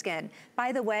sheepskin.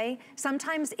 By the way,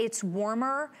 sometimes it's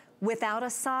warmer without a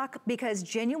sock because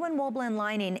genuine wool blend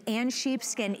lining and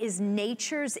sheepskin is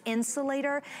nature's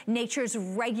insulator, nature's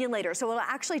regulator. So it'll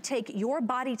actually take your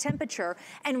body temperature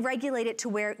and regulate it to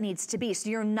where it needs to be.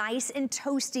 So you're nice and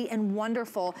toasty and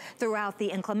wonderful throughout the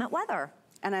inclement weather.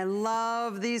 And I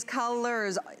love these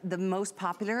colors. The most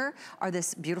popular are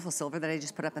this beautiful silver that I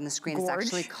just put up on the screen. Gorge. It's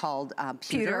actually called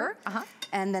pewter.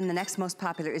 And then the next most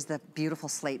popular is the beautiful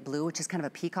slate blue, which is kind of a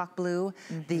peacock blue.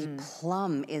 The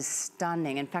plum is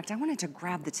stunning. In fact, I wanted to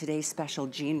grab the Today Special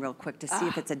jean real quick to see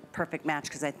if it's a perfect match,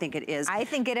 because I think it is. I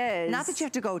think it is. Not that you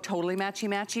have to go totally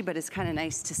matchy-matchy, but it's kind of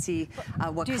nice to see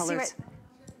what colors.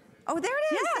 Oh, there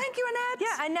it is. Yeah. Thank you, Annette.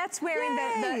 Yeah, Annette's wearing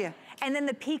the and then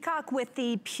the peacock with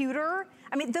the pewter.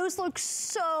 I mean, those look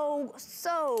so,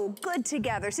 so good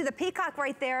together. See the peacock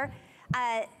right there,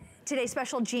 Today's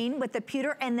Special jean with the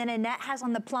pewter, and then Annette has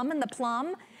on the plum and the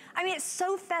plum. I mean, it's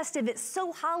so festive, it's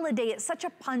so holiday, it's such a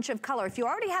punch of color. If you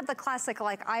already have the classic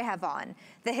like I have on,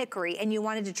 the hickory, and you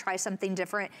wanted to try something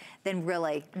different, then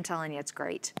really, I'm telling you, it's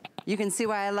great. You can see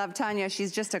why I love Tanya.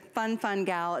 She's just a fun, fun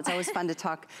gal. It's always fun to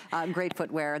talk great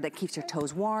footwear that keeps your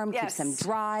toes warm, keeps them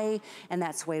dry, and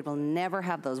that suede will never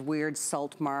have those weird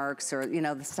salt marks or, you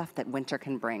know, the stuff that winter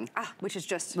can bring. Which is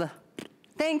just...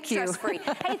 Thank you. Stress-free.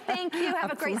 Hey, thank you.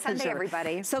 Have a great Sunday,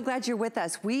 everybody. So glad you're with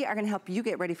us. We are going to help you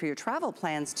get ready for your travel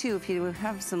plans, too. If you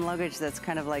have some luggage that's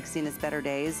kind of like seen as better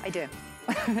days. I do.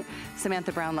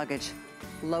 Samantha Brown luggage.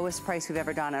 Lowest price we've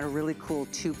ever done on a really cool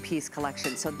two-piece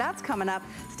collection. So that's coming up.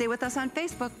 Stay with us on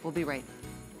Facebook. We'll be right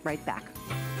back.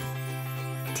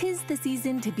 'Tis the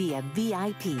season to be a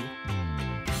VIP.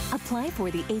 Apply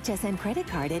for the HSN credit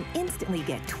card and instantly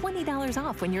get $20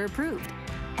 off when you're approved.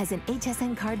 As an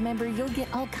HSN card member, you'll get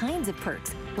all kinds of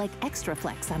perks, like extra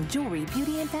flex on jewelry,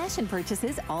 beauty, and fashion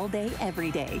purchases all day,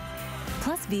 every day.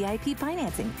 Plus VIP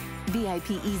financing,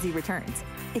 VIP easy returns,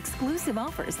 exclusive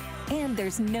offers, and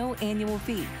there's no annual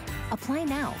fee. Apply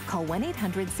now. Call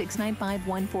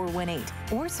 1-800-695-1418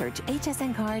 or search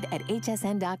HSN card at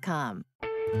hsn.com.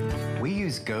 We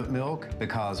use goat milk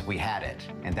because we had it,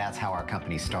 and that's how our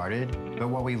company started. But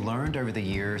what we learned over the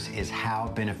years is how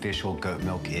beneficial goat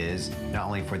milk is, not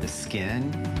only for the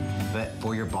skin, but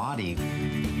for your body.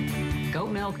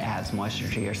 Goat milk adds moisture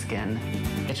to your skin.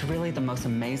 It's really the most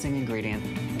amazing ingredient.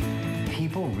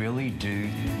 People really do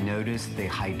notice the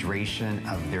hydration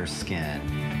of their skin.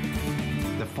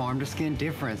 The farm to skin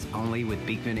difference only with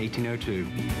Beekman 1802.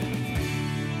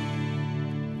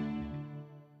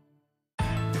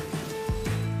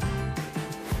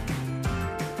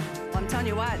 I'm telling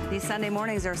you what, these Sunday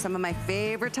mornings are some of my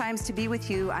favorite times to be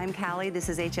with you. I'm Callie, this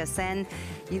is HSN.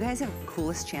 You guys have the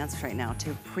coolest chance right now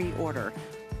to pre-order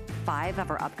 5 of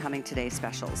our upcoming Today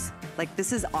specials. Like,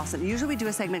 this is awesome. Usually we do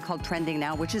a segment called Trending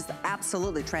Now, which is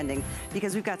absolutely trending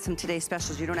because we've got some Today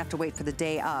specials. You don't have to wait for the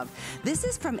day of. This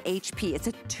is from HP. It's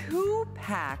a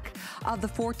 2-pack of the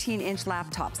 14-inch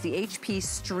laptops, the HP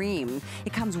Stream.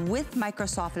 It comes with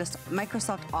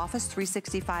Microsoft Office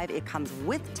 365. It comes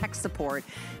with tech support.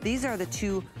 These are the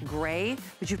 2 gray,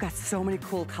 but you've got so many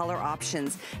cool color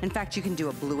options. In fact, you can do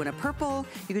a blue and a purple.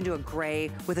 You can do a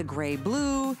gray with a gray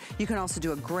blue. You can also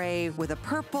do a gray with a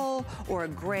purple or a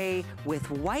gray with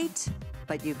white.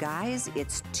 But you guys,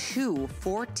 it's 2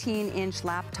 14-inch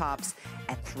laptops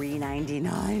at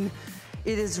 $399.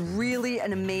 It is really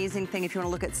an amazing thing. If you want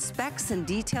to look at specs and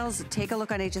details, take a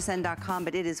look on hsn.com,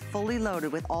 but it is fully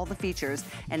loaded with all the features,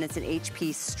 and it's an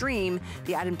HP Stream.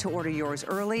 The item to order yours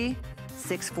early,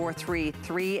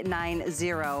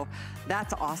 643-390.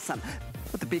 That's awesome.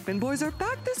 But the Beekman boys are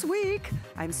back this week.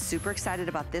 I'm super excited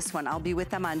about this one. I'll be with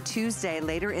them on Tuesday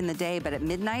later in the day, but at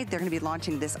midnight, they're gonna be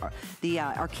launching this, the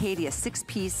Arcadia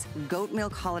 6-piece goat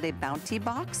milk holiday bounty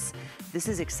box. This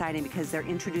is exciting because they're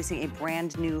introducing a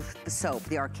brand new soap,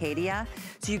 the Arcadia.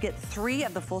 So you get 3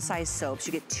 of the full-size soaps,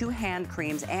 you get 2 hand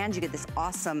creams, and you get this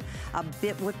awesome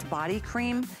bit whipped body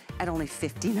cream at only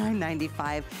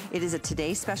 $59.95. It is a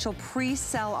Today special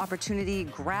pre-sale opportunity.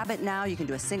 Grab it now. You can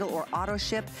do a single or auto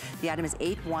ship. The item is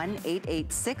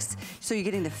 81886. So you're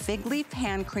getting the Fig Leaf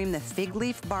hand cream, the Fig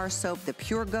Leaf bar soap, the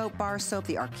Pure Goat bar soap,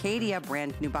 the Arcadia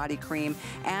brand new body cream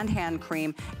and hand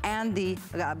cream, and the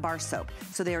bar soap.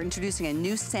 So they are introducing a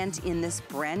new scent in this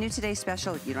brand new Today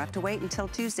special. You don't have to wait until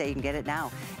Tuesday. You can get it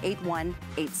now.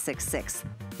 81866.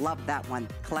 Love that one.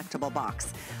 Collectible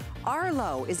box.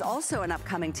 Arlo is also an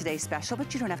upcoming Today special,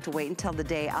 but you don't have to wait until the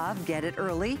day of. Get it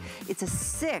early. It's a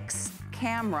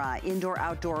 6-camera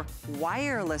indoor-outdoor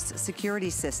wireless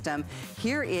security system.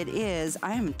 Here it is.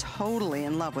 I am totally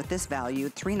in love with this value.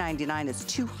 $399 is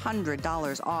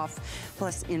 $200 off.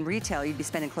 Plus, in retail, you'd be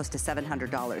spending close to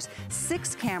 $700.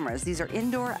 6 cameras. These are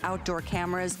indoor-outdoor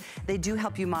cameras. They do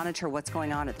help you monitor what's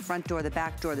going on at the front door, the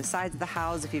back door, the sides of the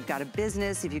house. If you've got a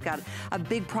business, if you've got a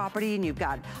big property and you've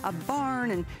got a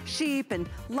barn and sheep and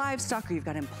livestock, or you've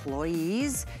got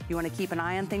employees, you want to keep an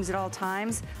eye on things at all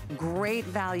times. Great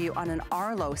value on an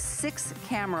Arlo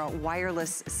 6-camera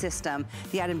wireless system.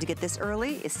 The item to get this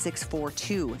early is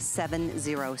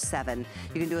 642-707.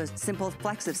 You can do a simple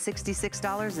flex of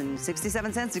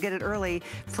 $66.67 to get it early.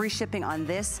 Free shipping on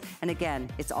this. And again,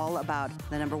 it's all about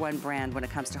the #1 brand when it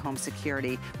comes to home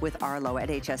security with Arlo at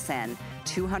HSN.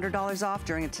 $200 off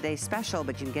during a Today special,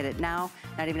 but you can get it now.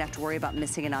 Not even have to worry about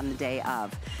missing it on the day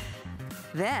of.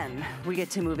 Then we get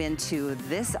to move into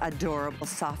this adorable,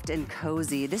 soft and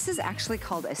cozy. This is actually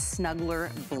called a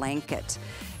Snuggler blanket.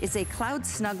 It's a cloud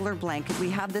snuggler blanket. We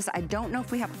have this, I don't know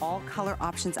if we have all color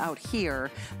options out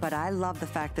here, but I love the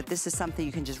fact that this is something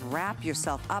you can just wrap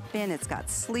yourself up in. It's got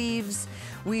sleeves.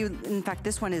 In fact,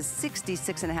 this one is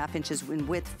 66.5 inches in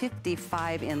width,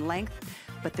 55 in length.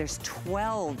 But there's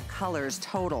 12 colors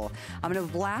total. I'm gonna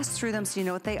blast through them so you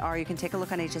know what they are. You can take a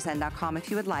look on hsn.com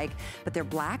if you would like, but they're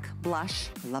black, blush,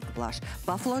 love the blush,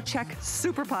 buffalo check,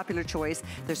 super popular choice.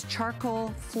 There's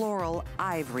charcoal, floral,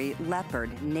 ivory,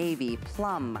 leopard, navy,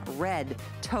 plum, red,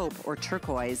 taupe, or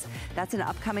turquoise. That's an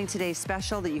upcoming Today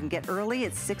special that you can get early.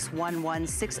 It's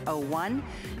 611601.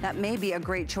 That may be a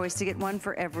great choice to get one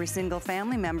for every single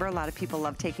family member. A lot of people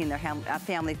love taking their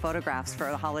family photographs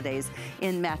for the holidays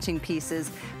in matching pieces.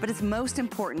 But it's most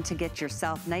important to get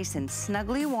yourself nice and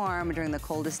snugly warm during the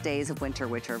coldest days of winter,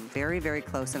 which are very, very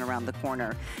close and around the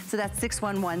corner. So that's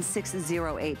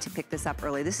 611608 to pick this up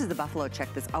early. This is the buffalo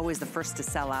check that's always the first to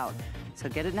sell out. So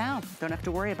get it now. Don't have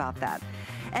to worry about that.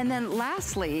 And then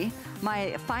lastly,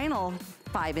 my final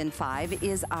 5 in 5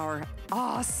 is our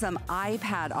awesome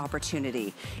iPad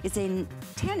opportunity. It's a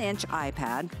 10-inch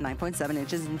iPad, 9.7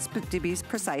 inches to be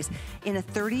precise, in a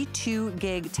 32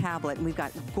 gig tablet, and we've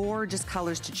got gorgeous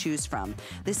colors to choose from.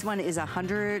 This one is it's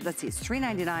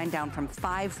 $399 down from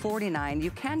 $549.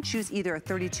 You can choose either a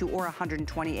 32 or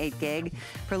 128 gig.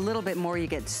 For a little bit more, you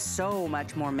get so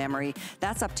much more memory.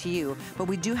 That's up to you, but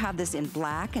we do have this in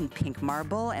black and pink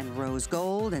marble and rose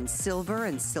gold and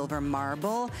silver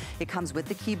marble. It comes with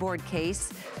the keyboard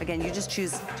case. Again, you just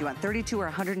choose, do you want 32 or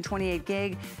 128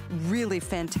 gig? Really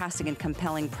fantastic and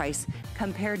compelling price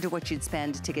compared to what you'd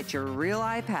spend to get your real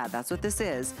iPad. That's what this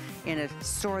is, in a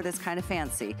store that's kind of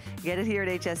fancy. Get it here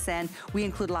at HSN. We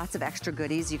include lots of extra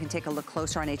goodies. You can take a look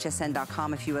closer on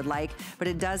hsn.com if you would like, but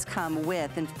it does come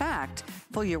with, in fact,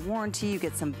 full year warranty. You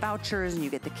get some vouchers and you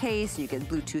get the case and you get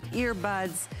Bluetooth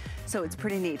earbuds. So it's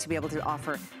pretty neat to be able to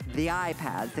offer the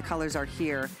iPad. The colors are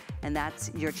here, and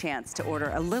that's your chance to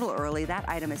order a little early. That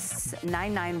item is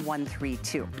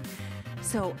 99132.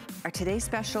 So our today's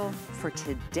special for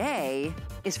today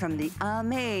is from the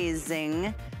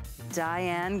amazing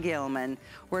Diane Gilman.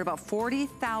 We're about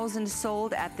 40,000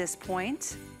 sold at this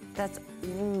point. That's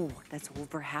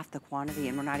over half the quantity,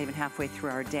 and we're not even halfway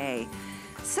through our day.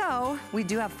 So we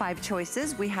do have 5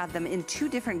 choices. We have them in 2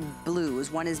 different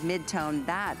blues. One is mid-tone.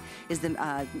 That is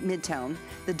the mid-tone.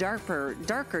 The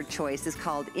darker choice is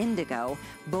called indigo.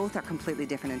 Both are completely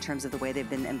different in terms of the way they've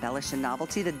been embellished in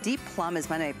novelty. The deep plum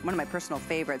is one of my personal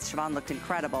favorites. Siobhan looked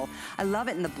incredible. I love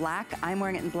it in the black. I'm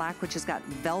wearing it in black, which has got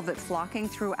velvet flocking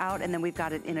throughout, and then we've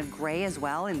got it in a gray as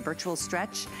well in virtual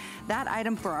stretch. That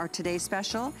item for our today's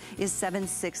special is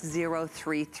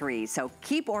 76033. So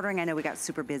keep ordering. I know we got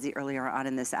super busy earlier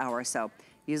on in this hour, so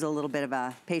use a little bit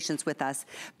of patience with us.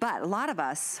 But a lot of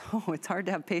us, it's hard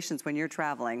to have patience when you're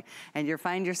traveling and you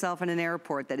find yourself in an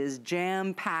airport that is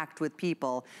jam-packed with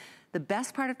people. The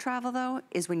best part of travel, though,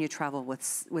 is when you travel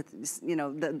with you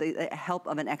know, the help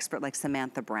of an expert like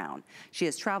Samantha Brown. She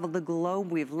has traveled the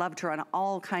globe. We've loved her on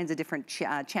all kinds of different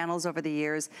channels over the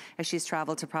years, as she's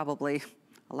traveled to probably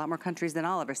a lot more countries than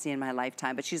I'll ever see in my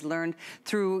lifetime. But she's learned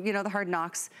through, you know, the hard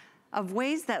knocks of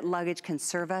ways that luggage can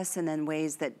serve us, and then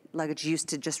ways that luggage used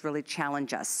to just really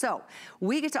challenge us. So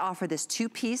we get to offer this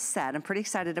 2-piece set. I'm pretty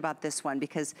excited about this one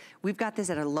because we've got this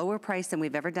at a lower price than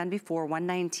we've ever done before,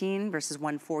 $119 versus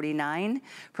 $149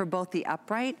 for both the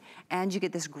upright, and you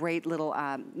get this great little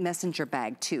messenger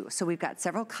bag too. So we've got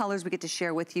several colors we get to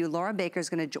share with you. Laura Baker's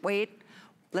gonna, wait,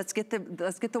 let's get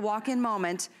the walk-in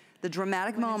moment. The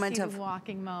dramatic moment of the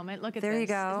walking moment. Look at there this. You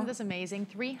go. Isn't this amazing?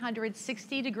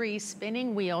 360-degree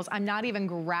spinning wheels. I'm not even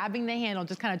grabbing the handle,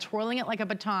 just kind of twirling it like a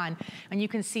baton, and you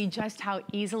can see just how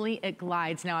easily it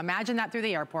glides. Now imagine that through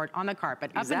the airport, on the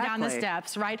carpet, up and down the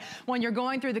steps, right? When you're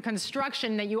going through the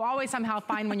construction that you always somehow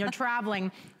find when you're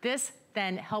traveling, this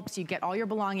then helps you get all your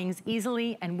belongings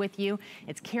easily and with you.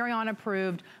 It's carry-on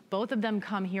approved. Both of them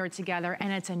come here together,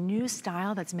 and it's a new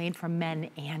style that's made for men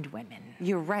and women.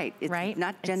 You're right. It's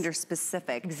not gender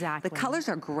specific. Exactly. The colors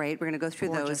are great. We're gonna go through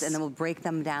those, and then we'll break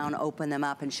them down, open them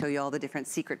up, and show you all the different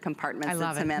secret compartments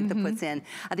that Samantha puts in.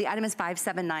 The item is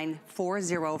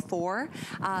 579404.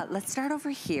 Let's start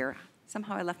over here.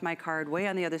 Somehow I left my card way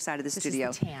on the other side of the studio.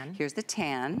 This is the tan. Here's the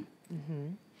tan.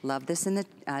 Love this in the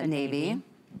navy.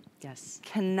 Yes.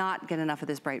 Cannot get enough of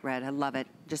this bright red. I love it.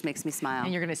 Just makes me smile.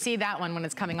 And you're gonna see that one when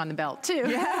it's coming on the belt too.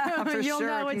 Yeah, for You'll sure.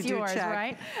 know it's yours,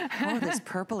 right? Oh, this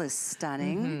purple is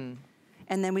stunning.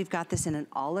 And then we've got this in an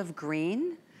olive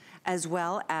green, as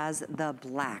well as the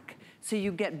black. So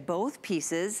you get both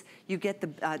pieces. You get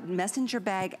the messenger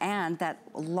bag and that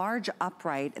large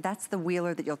upright. That's the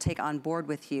wheeler that you'll take on board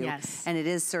with you. Yes. And it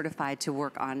is certified to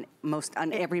work on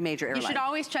every major airline. You should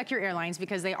always check your airlines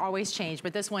because they always change,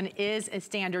 but this one is a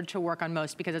standard to work on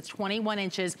most because it's 21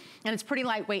 inches and it's pretty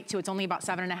lightweight too. It's only about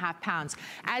 7.5 pounds.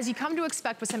 As you come to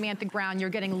expect with Samantha Brown, you're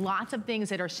getting lots of things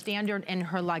that are standard in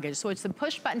her luggage. So it's the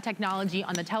push button technology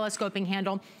on the telescoping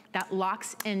handle that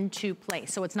locks into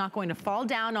place. So it's not going to fall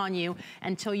down on you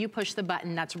until you push the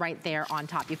button that's right there on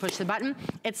top. You push the button,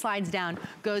 it slides down,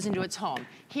 goes into its home.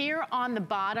 Here on the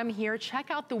bottom here, check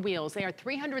out the wheels. They are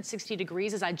 360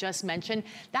 degrees, as I just mentioned.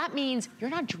 That means you're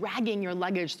not dragging your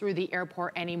luggage through the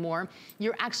airport anymore.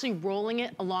 You're actually rolling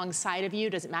it alongside of you.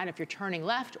 Doesn't matter if you're turning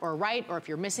left or right, or if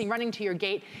you're running to your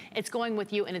gate, it's going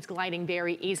with you and it's gliding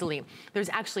very easily. There's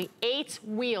actually 8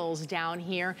 wheels down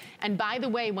here. And by the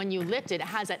way, when you lift it, it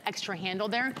has that extra handle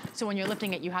there. So when you're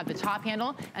lifting it, you have the top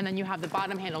handle and then you have the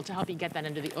bottom handle to help you get that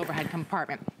into the overhead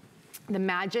compartment. The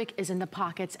magic is in the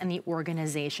pockets and the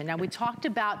organization. Now we talked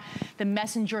about the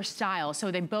messenger style, so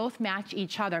they both match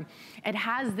each other. It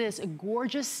has this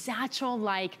gorgeous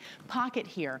satchel-like pocket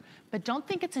here, but don't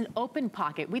think it's an open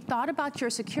pocket. We thought about your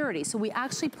security, so we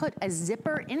actually put a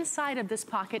zipper inside of this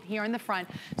pocket here in the front,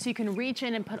 so you can reach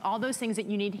in and put all those things that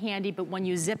you need handy, but when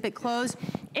you zip it closed,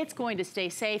 it's going to stay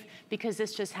safe because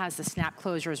this just has the snap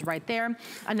closures right there.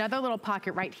 Another little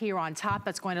pocket right here on top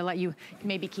that's going to let you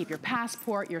maybe keep your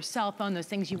passport, your cell phone, those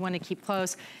things you want to keep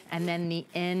close. And then the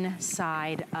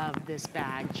inside of this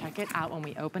bag, check it out when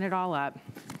we open it all up.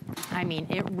 I mean,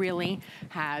 it really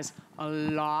has a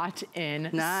lot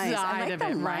inside I like of the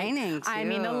it, right? lining, too. I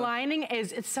mean, the lining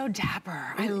it's so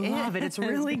dapper. I love it. It's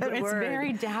really good. It's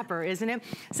very dapper, isn't it?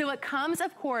 So it comes,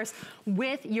 of course,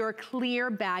 with your clear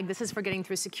bag. This is for getting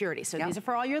through security. So these are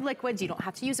for all your liquids. You don't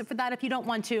have to use it for that if you don't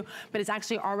want to, but it's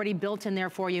actually already built in there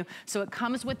for you. So it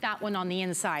comes with that one on the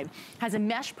inside. Has a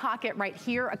mesh pocket right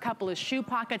here, a couple of shoe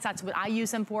pockets. That's what I use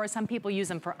them for. Some people use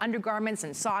them for undergarments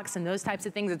and socks and those types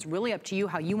of things. It's really up to you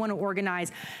how you want to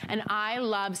organize. And I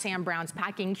love Sam Brown's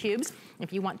packing cubes.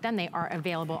 If you want them, they are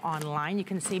available online. You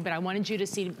can see, but I wanted you to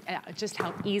see just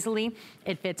how easily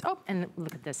it fits. Oh, and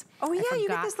look at this. Oh yeah, you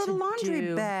get this little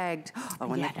laundry bag.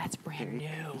 Oh, yeah, that's brand new.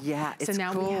 Yeah, it's so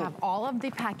now cool. we have all of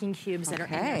the packing cubes that are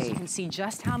in there, so you can see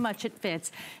just how much it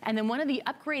fits. And then one of the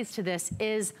upgrades to this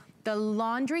is the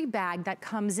laundry bag that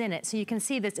comes in it. So you can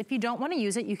see this. If you don't want to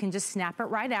use it, you can just snap it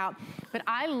right out. But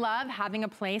I love having a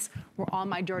place where all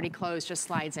my dirty clothes just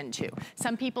slides into.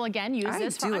 Some people, again, use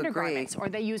this for undergarments, or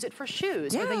they use it for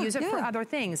shoes, or they use it for other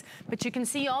things. But you can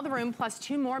see all the room, plus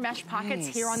 2 more mesh pockets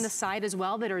here on the side as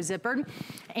well that are zippered.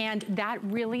 And that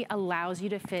really allows you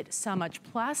to fit so much.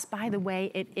 Plus, by the way,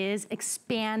 it is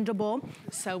expandable.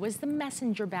 So is the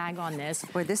messenger bag on this.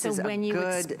 Boy, this is when a you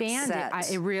good expand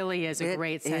set. it really is a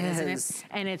great set. Isn't it?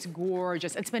 And it's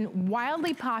gorgeous. It's been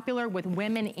wildly popular with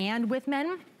women and with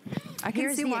men. I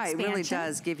can see why it really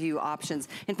does give you options.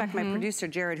 In fact, my producer,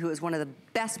 Jared, who is one of the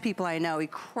best people I know, he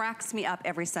cracks me up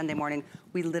every Sunday morning.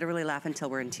 We literally laugh until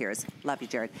we're in tears. Love you,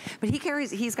 Jared. But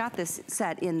he's got this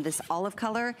set in this olive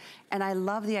color, and I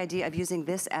love the idea of using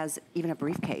this as even a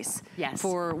briefcase. Yes.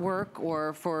 For work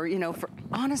or for, you know,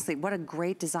 honestly, what a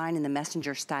great design in the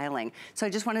messenger styling. So I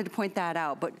just wanted to point that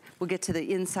out, but we'll get to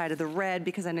the inside of the red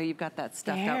because I know you've got that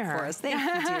stuffed out for us. Thank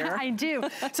you, dear. I do.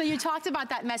 So you talked about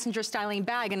that messenger styling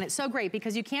bag, and it's so great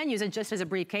because you can use it just as a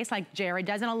briefcase like Jared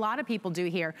does, and a lot of people do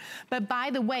here. But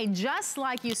by the way, just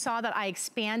like you saw that I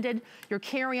expanded your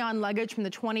carry-on luggage from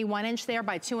the 21-inch there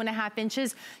by 2.5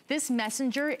 inches, this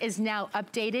messenger is now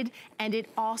updated, and it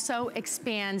also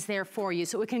expands there for you.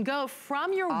 So it can go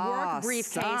from your work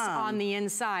briefcase on the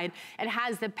inside. It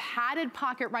has the padded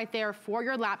pocket right there for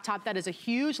your laptop. That is a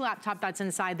huge laptop that's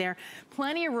inside there.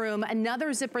 Plenty of room,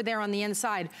 another zipper there on the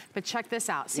inside. But check this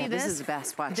out. See this? This is the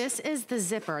best. Watch. This is the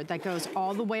zipper that goes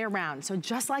all the way around. So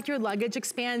just like your luggage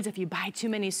expands if you buy too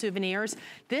many souvenirs,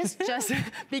 this just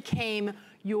became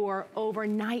your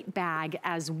overnight bag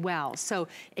as well. So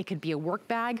it could be a work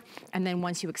bag, and then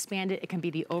once you expand it, it can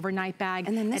be the overnight bag.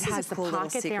 And then this has the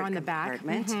pocket there on the back.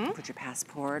 Put your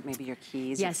passport, maybe your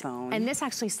keys, your phone. And this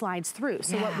actually slides through.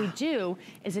 So what we do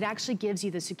is it actually gives you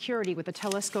the security with the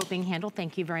telescoping handle.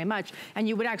 Thank you very much. And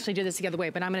you would actually do this the other way,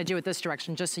 but I'm gonna do it this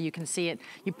direction just so you can see it.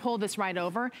 You pull this right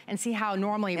over and see how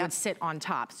normally it would sit on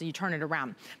top. So you turn it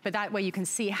around. But that way you can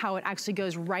see how it actually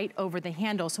goes right over the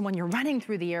handle. So when you're running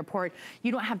through the airport,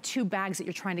 you don't have 2 bags that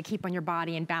you're trying to keep on your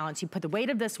body in balance. You put the weight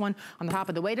of this one on the top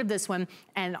of the weight of this one,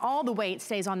 and all the weight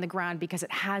stays on the ground because it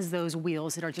has those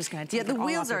wheels that are just gonna take it all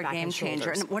off your back and shoulders. The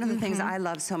wheels are a game changer. And one of the things I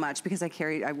love so much, because I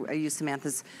use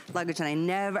Samantha's luggage,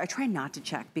 and I try not to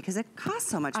check because it costs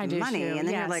so much money. And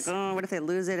then you're like, oh, what if they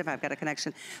lose it if I've got a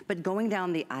connection? But going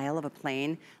down the aisle of a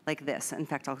plane like this, in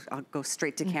fact, I'll go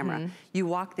straight to camera. You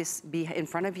walk this in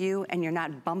front of you, and you're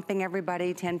not bumping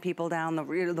everybody 10 people down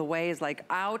the way is like,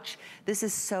 ouch. This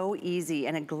is so easy,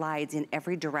 and it glides in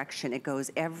every direction. It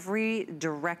goes every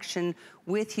direction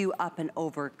with you, up and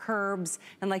over curbs,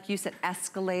 and like you said,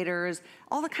 escalators,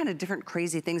 all the kind of different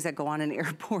crazy things that go on in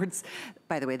airports.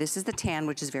 By the way, this is the tan,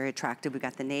 which is very attractive. We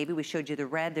got the navy, we showed you the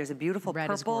red. There's a beautiful purple.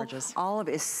 Red is gorgeous. Olive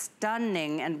is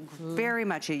stunning and very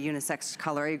much a unisex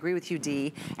color. I agree with you,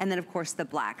 Dee. And then of course the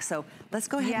black. So let's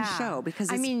go ahead and show, because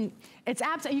it's, I mean, it's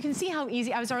absolutely, you can see how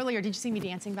easy. I was earlier, did you see me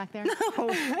dancing back there? No.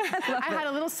 I had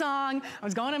a little song, I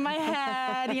was going in my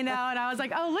head, you know, and I was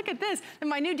like, oh, look at this. And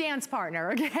my new dance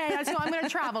partner, okay? That's who I'm gonna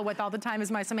travel with all the time,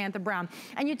 is my Samantha Brown.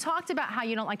 And you talked about how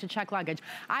you don't like to check luggage.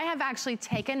 I have actually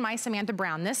taken my Samantha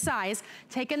Brown, this size,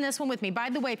 taken this one with me. By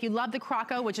the way, if you love the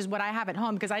Croco, which is what I have at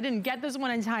home, because I didn't get this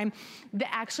one in time,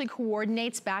 that actually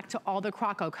coordinates back to all the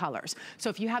Croco colors. So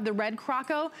if you have the red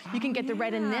Croco, you can get the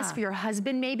red in this for your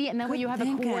husband maybe, and that way you have a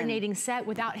coordinating set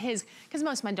without his, because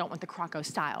most men don't want the Croco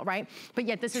style, right? But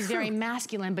yet this is very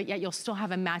masculine, but yet you'll still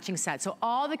have a matching set. So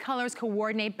all the colors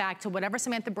coordinate back to whatever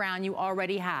Samantha Brown you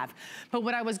already have. But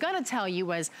what I was gonna tell you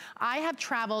was, I have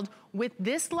traveled with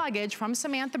this luggage from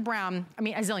Samantha Brown, I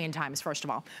mean, a zillion times, first of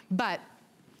all, but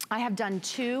I have done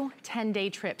 2 10-day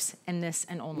trips in this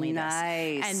and only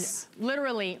this. And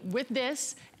literally with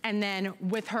this, and then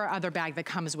with her other bag that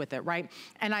comes with it, right?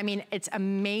 And I mean, it's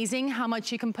amazing how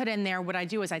much you can put in there. What I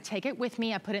do is I take it with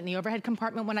me, I put it in the overhead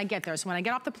compartment when I get there. So when I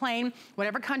get off the plane,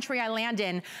 whatever country I land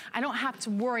in, I don't have to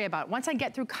worry about it. Once I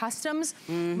get through customs,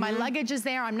 my luggage is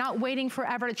there. I'm not waiting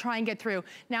forever to try and get through.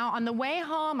 Now, on the way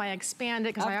home, I expand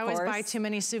it because I always buy too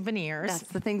many souvenirs. That's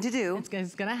the thing to do.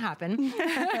 It's gonna happen.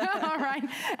 All right.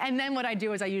 And then what I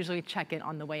do is I usually check it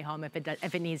on the way home if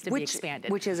it needs to be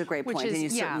expanded. Which is a great point, and you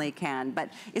certainly can. But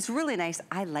it's really nice.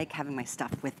 I like having my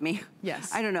stuff with me.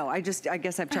 Yes. I don't know. I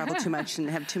guess I've traveled too much and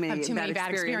have too many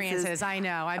bad experiences. I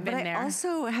know. I've been there. I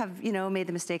also have, made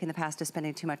the mistake in the past of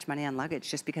spending too much money on luggage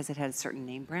just because it had a certain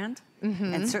name brand.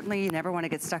 And certainly you never want to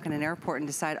get stuck in an airport and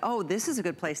decide, oh, this is a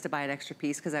good place to buy an extra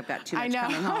piece because I've got too much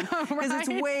coming home. Because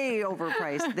it's way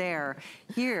overpriced there.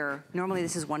 Here, normally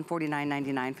this is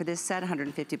 $149.99 for this set,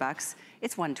 150 bucks.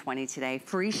 It's $120 today.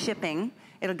 Free shipping.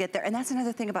 It'll get there. And that's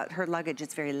another thing about her luggage.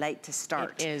 It's very light to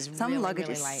start. It is Some really, luggage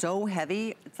really is light. so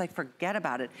heavy, it's like forget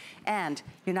about it. And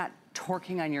you're not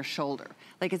torquing on your shoulder.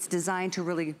 Like it's designed to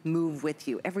really move with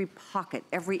you. Every pocket,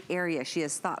 every area she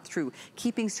has thought through,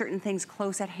 keeping certain things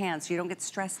close at hand so you don't get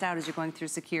stressed out as you're going through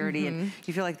security and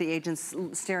you feel like the agent's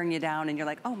staring you down and you're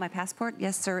like, oh, my passport?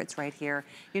 Yes, sir, it's right here.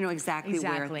 You know exactly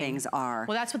where things are.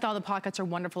 Well, that's what all the pockets are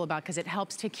wonderful about because it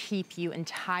helps to keep you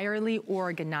entirely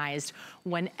organized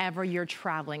whenever you're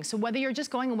traveling. So whether you're just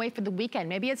going away for the weekend,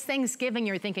 maybe it's Thanksgiving,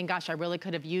 you're thinking, gosh, I really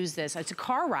could have used this. It's a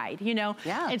car ride,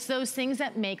 It's those things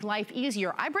that make life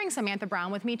easier. I bring Samantha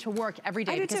Brown with me to work every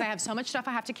day because I have so much stuff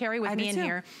I have to carry with me in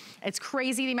here. It's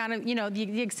crazy the amount of,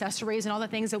 the accessories and all the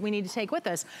things that we need to take with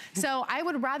us. So I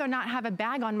would rather not have a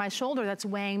bag on my shoulder that's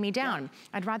weighing me down.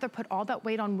 I'd rather put all that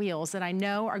weight on wheels that I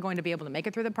know are going to be able to make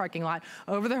it through the parking lot,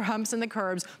 over the humps and the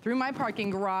curbs, through my parking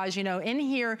garage, in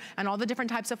here and all the different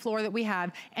types of floor that we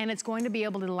have. And it's going to be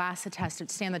able to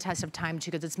stand the test of time too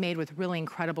because it's made with really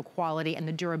incredible quality and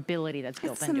the durability that's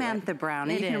built into it. Samantha Brown.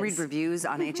 And you can read reviews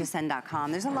on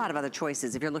HSN.com. There's a lot of other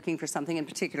choices. If you're looking for something in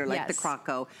particular, like the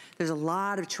Croco, there's a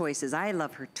lot of choices. I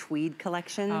love her tweed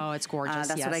collection. Oh, it's gorgeous,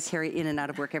 That's what I carry in and out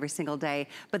of work every single day.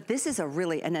 But this is a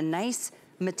nice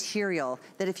material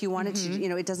that if you wanted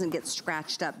to, it doesn't get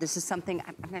scratched up. This is something,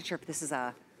 I'm not sure if this is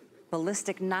a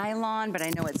ballistic nylon, but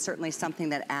I know it's certainly something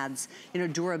that adds,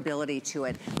 durability to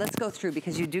it. Let's go through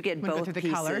because you do get both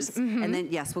pieces. Colors. And then,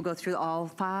 yes, we'll go through all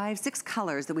 5, 6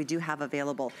 colors that we do have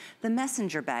available. The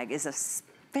messenger bag is a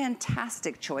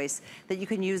fantastic choice that you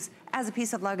can use as a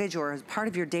piece of luggage or as part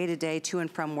of your day-to-day to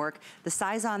and from work. The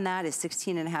size on that is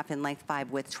 16.5 in length,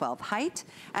 5 width, 12 height.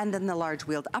 And then the large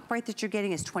wheeled upright that you're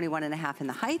getting is 21.5 in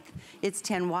the height. It's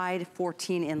 10 wide,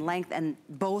 14 in length, and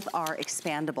both are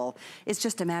expandable. It's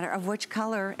just a matter of which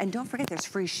color. And don't forget there's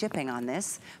free shipping on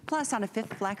this. Plus on a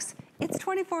 5th flex, it's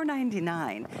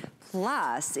 $24.99.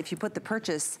 Plus, if you put the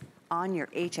purchase on your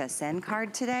HSN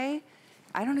card today,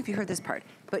 I don't know if you heard this part,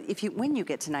 but when you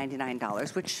get to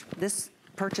 $99, which this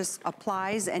purchase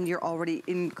applies and you're already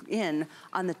in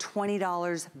on the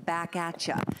 $20 back at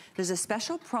you. There's a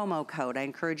special promo code I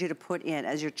encourage you to put in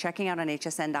as you're checking out on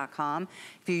hsn.com.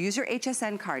 If you use your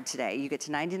HSN card today, you get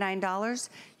to $99,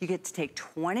 you get to take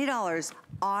 $20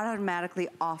 automatically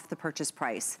off the purchase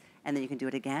price. And then you can do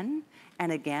it again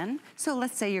and again. So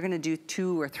let's say you're gonna do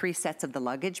 2 or 3 sets of the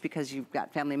luggage because you've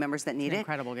got family members that need it.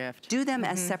 Incredible gift. Do them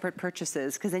as separate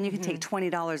purchases because then you can take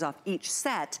 $20 off each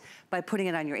set by putting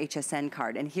it on your HSN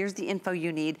card. And here's the info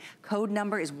you need. Code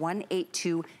number is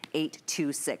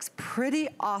 182826. Pretty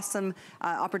awesome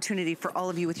opportunity for all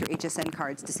of you with your HSN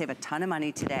cards to save a ton of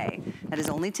money today. That is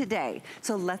only today.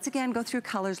 So let's again go through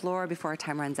colors, Laura, before our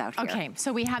time runs out here. Okay,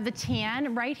 so we have the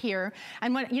tan right here.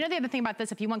 And the other thing about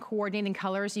this, if you want coordinating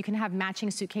colors, you can have matching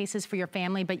suitcases for your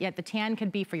family, but yet the tan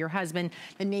could be for your husband,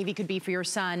 the navy could be for your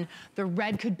son, the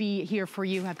red could be here for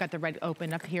you. I've got the red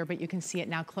open up here, but you can see it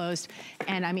now closed.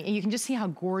 And I mean, you can just see how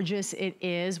gorgeous it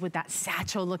is with that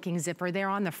satchel looking zipper there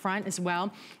on the front as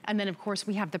well. And then of course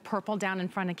we have the purple down in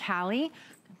front of Callie.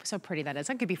 so pretty that is.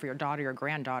 That could be for your daughter, your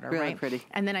granddaughter, really right? Pretty.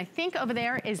 And then I think over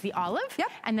there is the olive. Yep.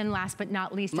 And then last but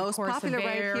not least, most of course, popular the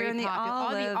very right here in the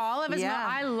olive. Oh, the olive is yeah.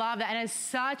 I love that. And it's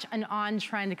such an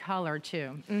on-trend color,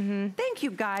 too. Thank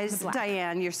you, guys.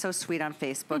 Diane, you're so sweet on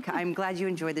Facebook. I'm glad you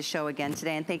enjoyed the show again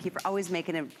today, and thank you for always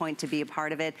making it a point to be a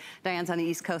part of it. Diane's on the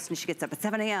East Coast, and she gets up at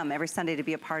 7 a.m. every Sunday to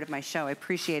be a part of my show. I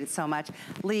appreciate it so much.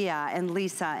 Leah and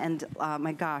Lisa and,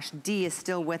 my gosh, Dee is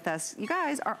still with us. You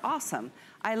guys are awesome.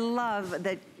 I love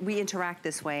that we interact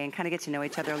this way and kind of get to know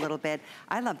each other a little bit.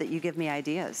 I love that you give me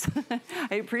ideas.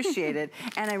 I appreciate it.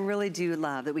 And I really do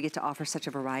love that we get to offer such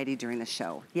a variety during the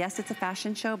show. Yes, it's a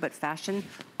fashion show, but fashion,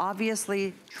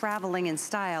 obviously traveling in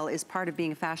style is part of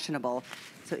being fashionable.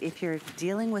 So if you're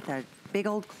dealing with a big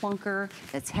old clunker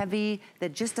that's heavy,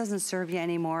 that just doesn't serve you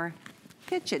anymore,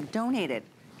 pitch it, donate it.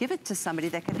 Give it to somebody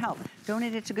that can help.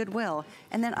 Donate it to Goodwill,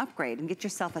 and then upgrade and get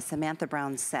yourself a Samantha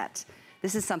Brown set.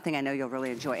 This is something I know you'll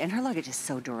really enjoy. And her luggage is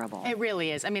so durable. It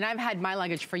really is. I mean, I've had my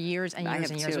luggage for years and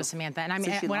years and years with Samantha. And I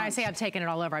mean, when I say I've taken it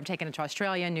all over, I've taken it to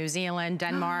Australia, New Zealand,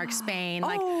 Denmark, Spain.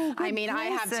 Like, I mean, I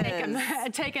have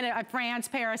taken it France,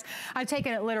 Paris. I've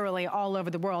taken it literally all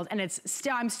over the world. And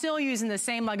I'm still using the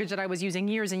same luggage that I was using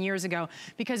years and years ago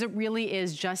because it really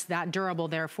is just that durable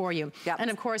there for you. Yep. And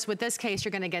of course, with this case,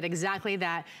 you're gonna get exactly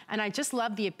that. And I just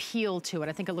love the appeal to it.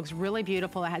 I think it looks really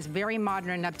beautiful. It has very modern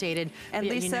and updated. And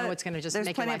Lisa, you know it's gonna just there's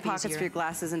make plenty your of life pockets easier. for your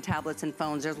glasses and tablets and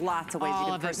phones. There's lots of ways you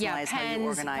can personalize how you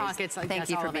organize. Pockets, Thank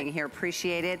you for being here.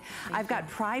 Appreciate it. I've got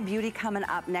Pride Beauty coming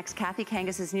up next. Kathy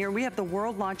Kangas is near. We have the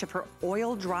world launch of her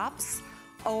oil drops.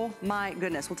 Oh my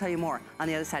goodness. We'll tell you more on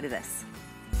the other side of this.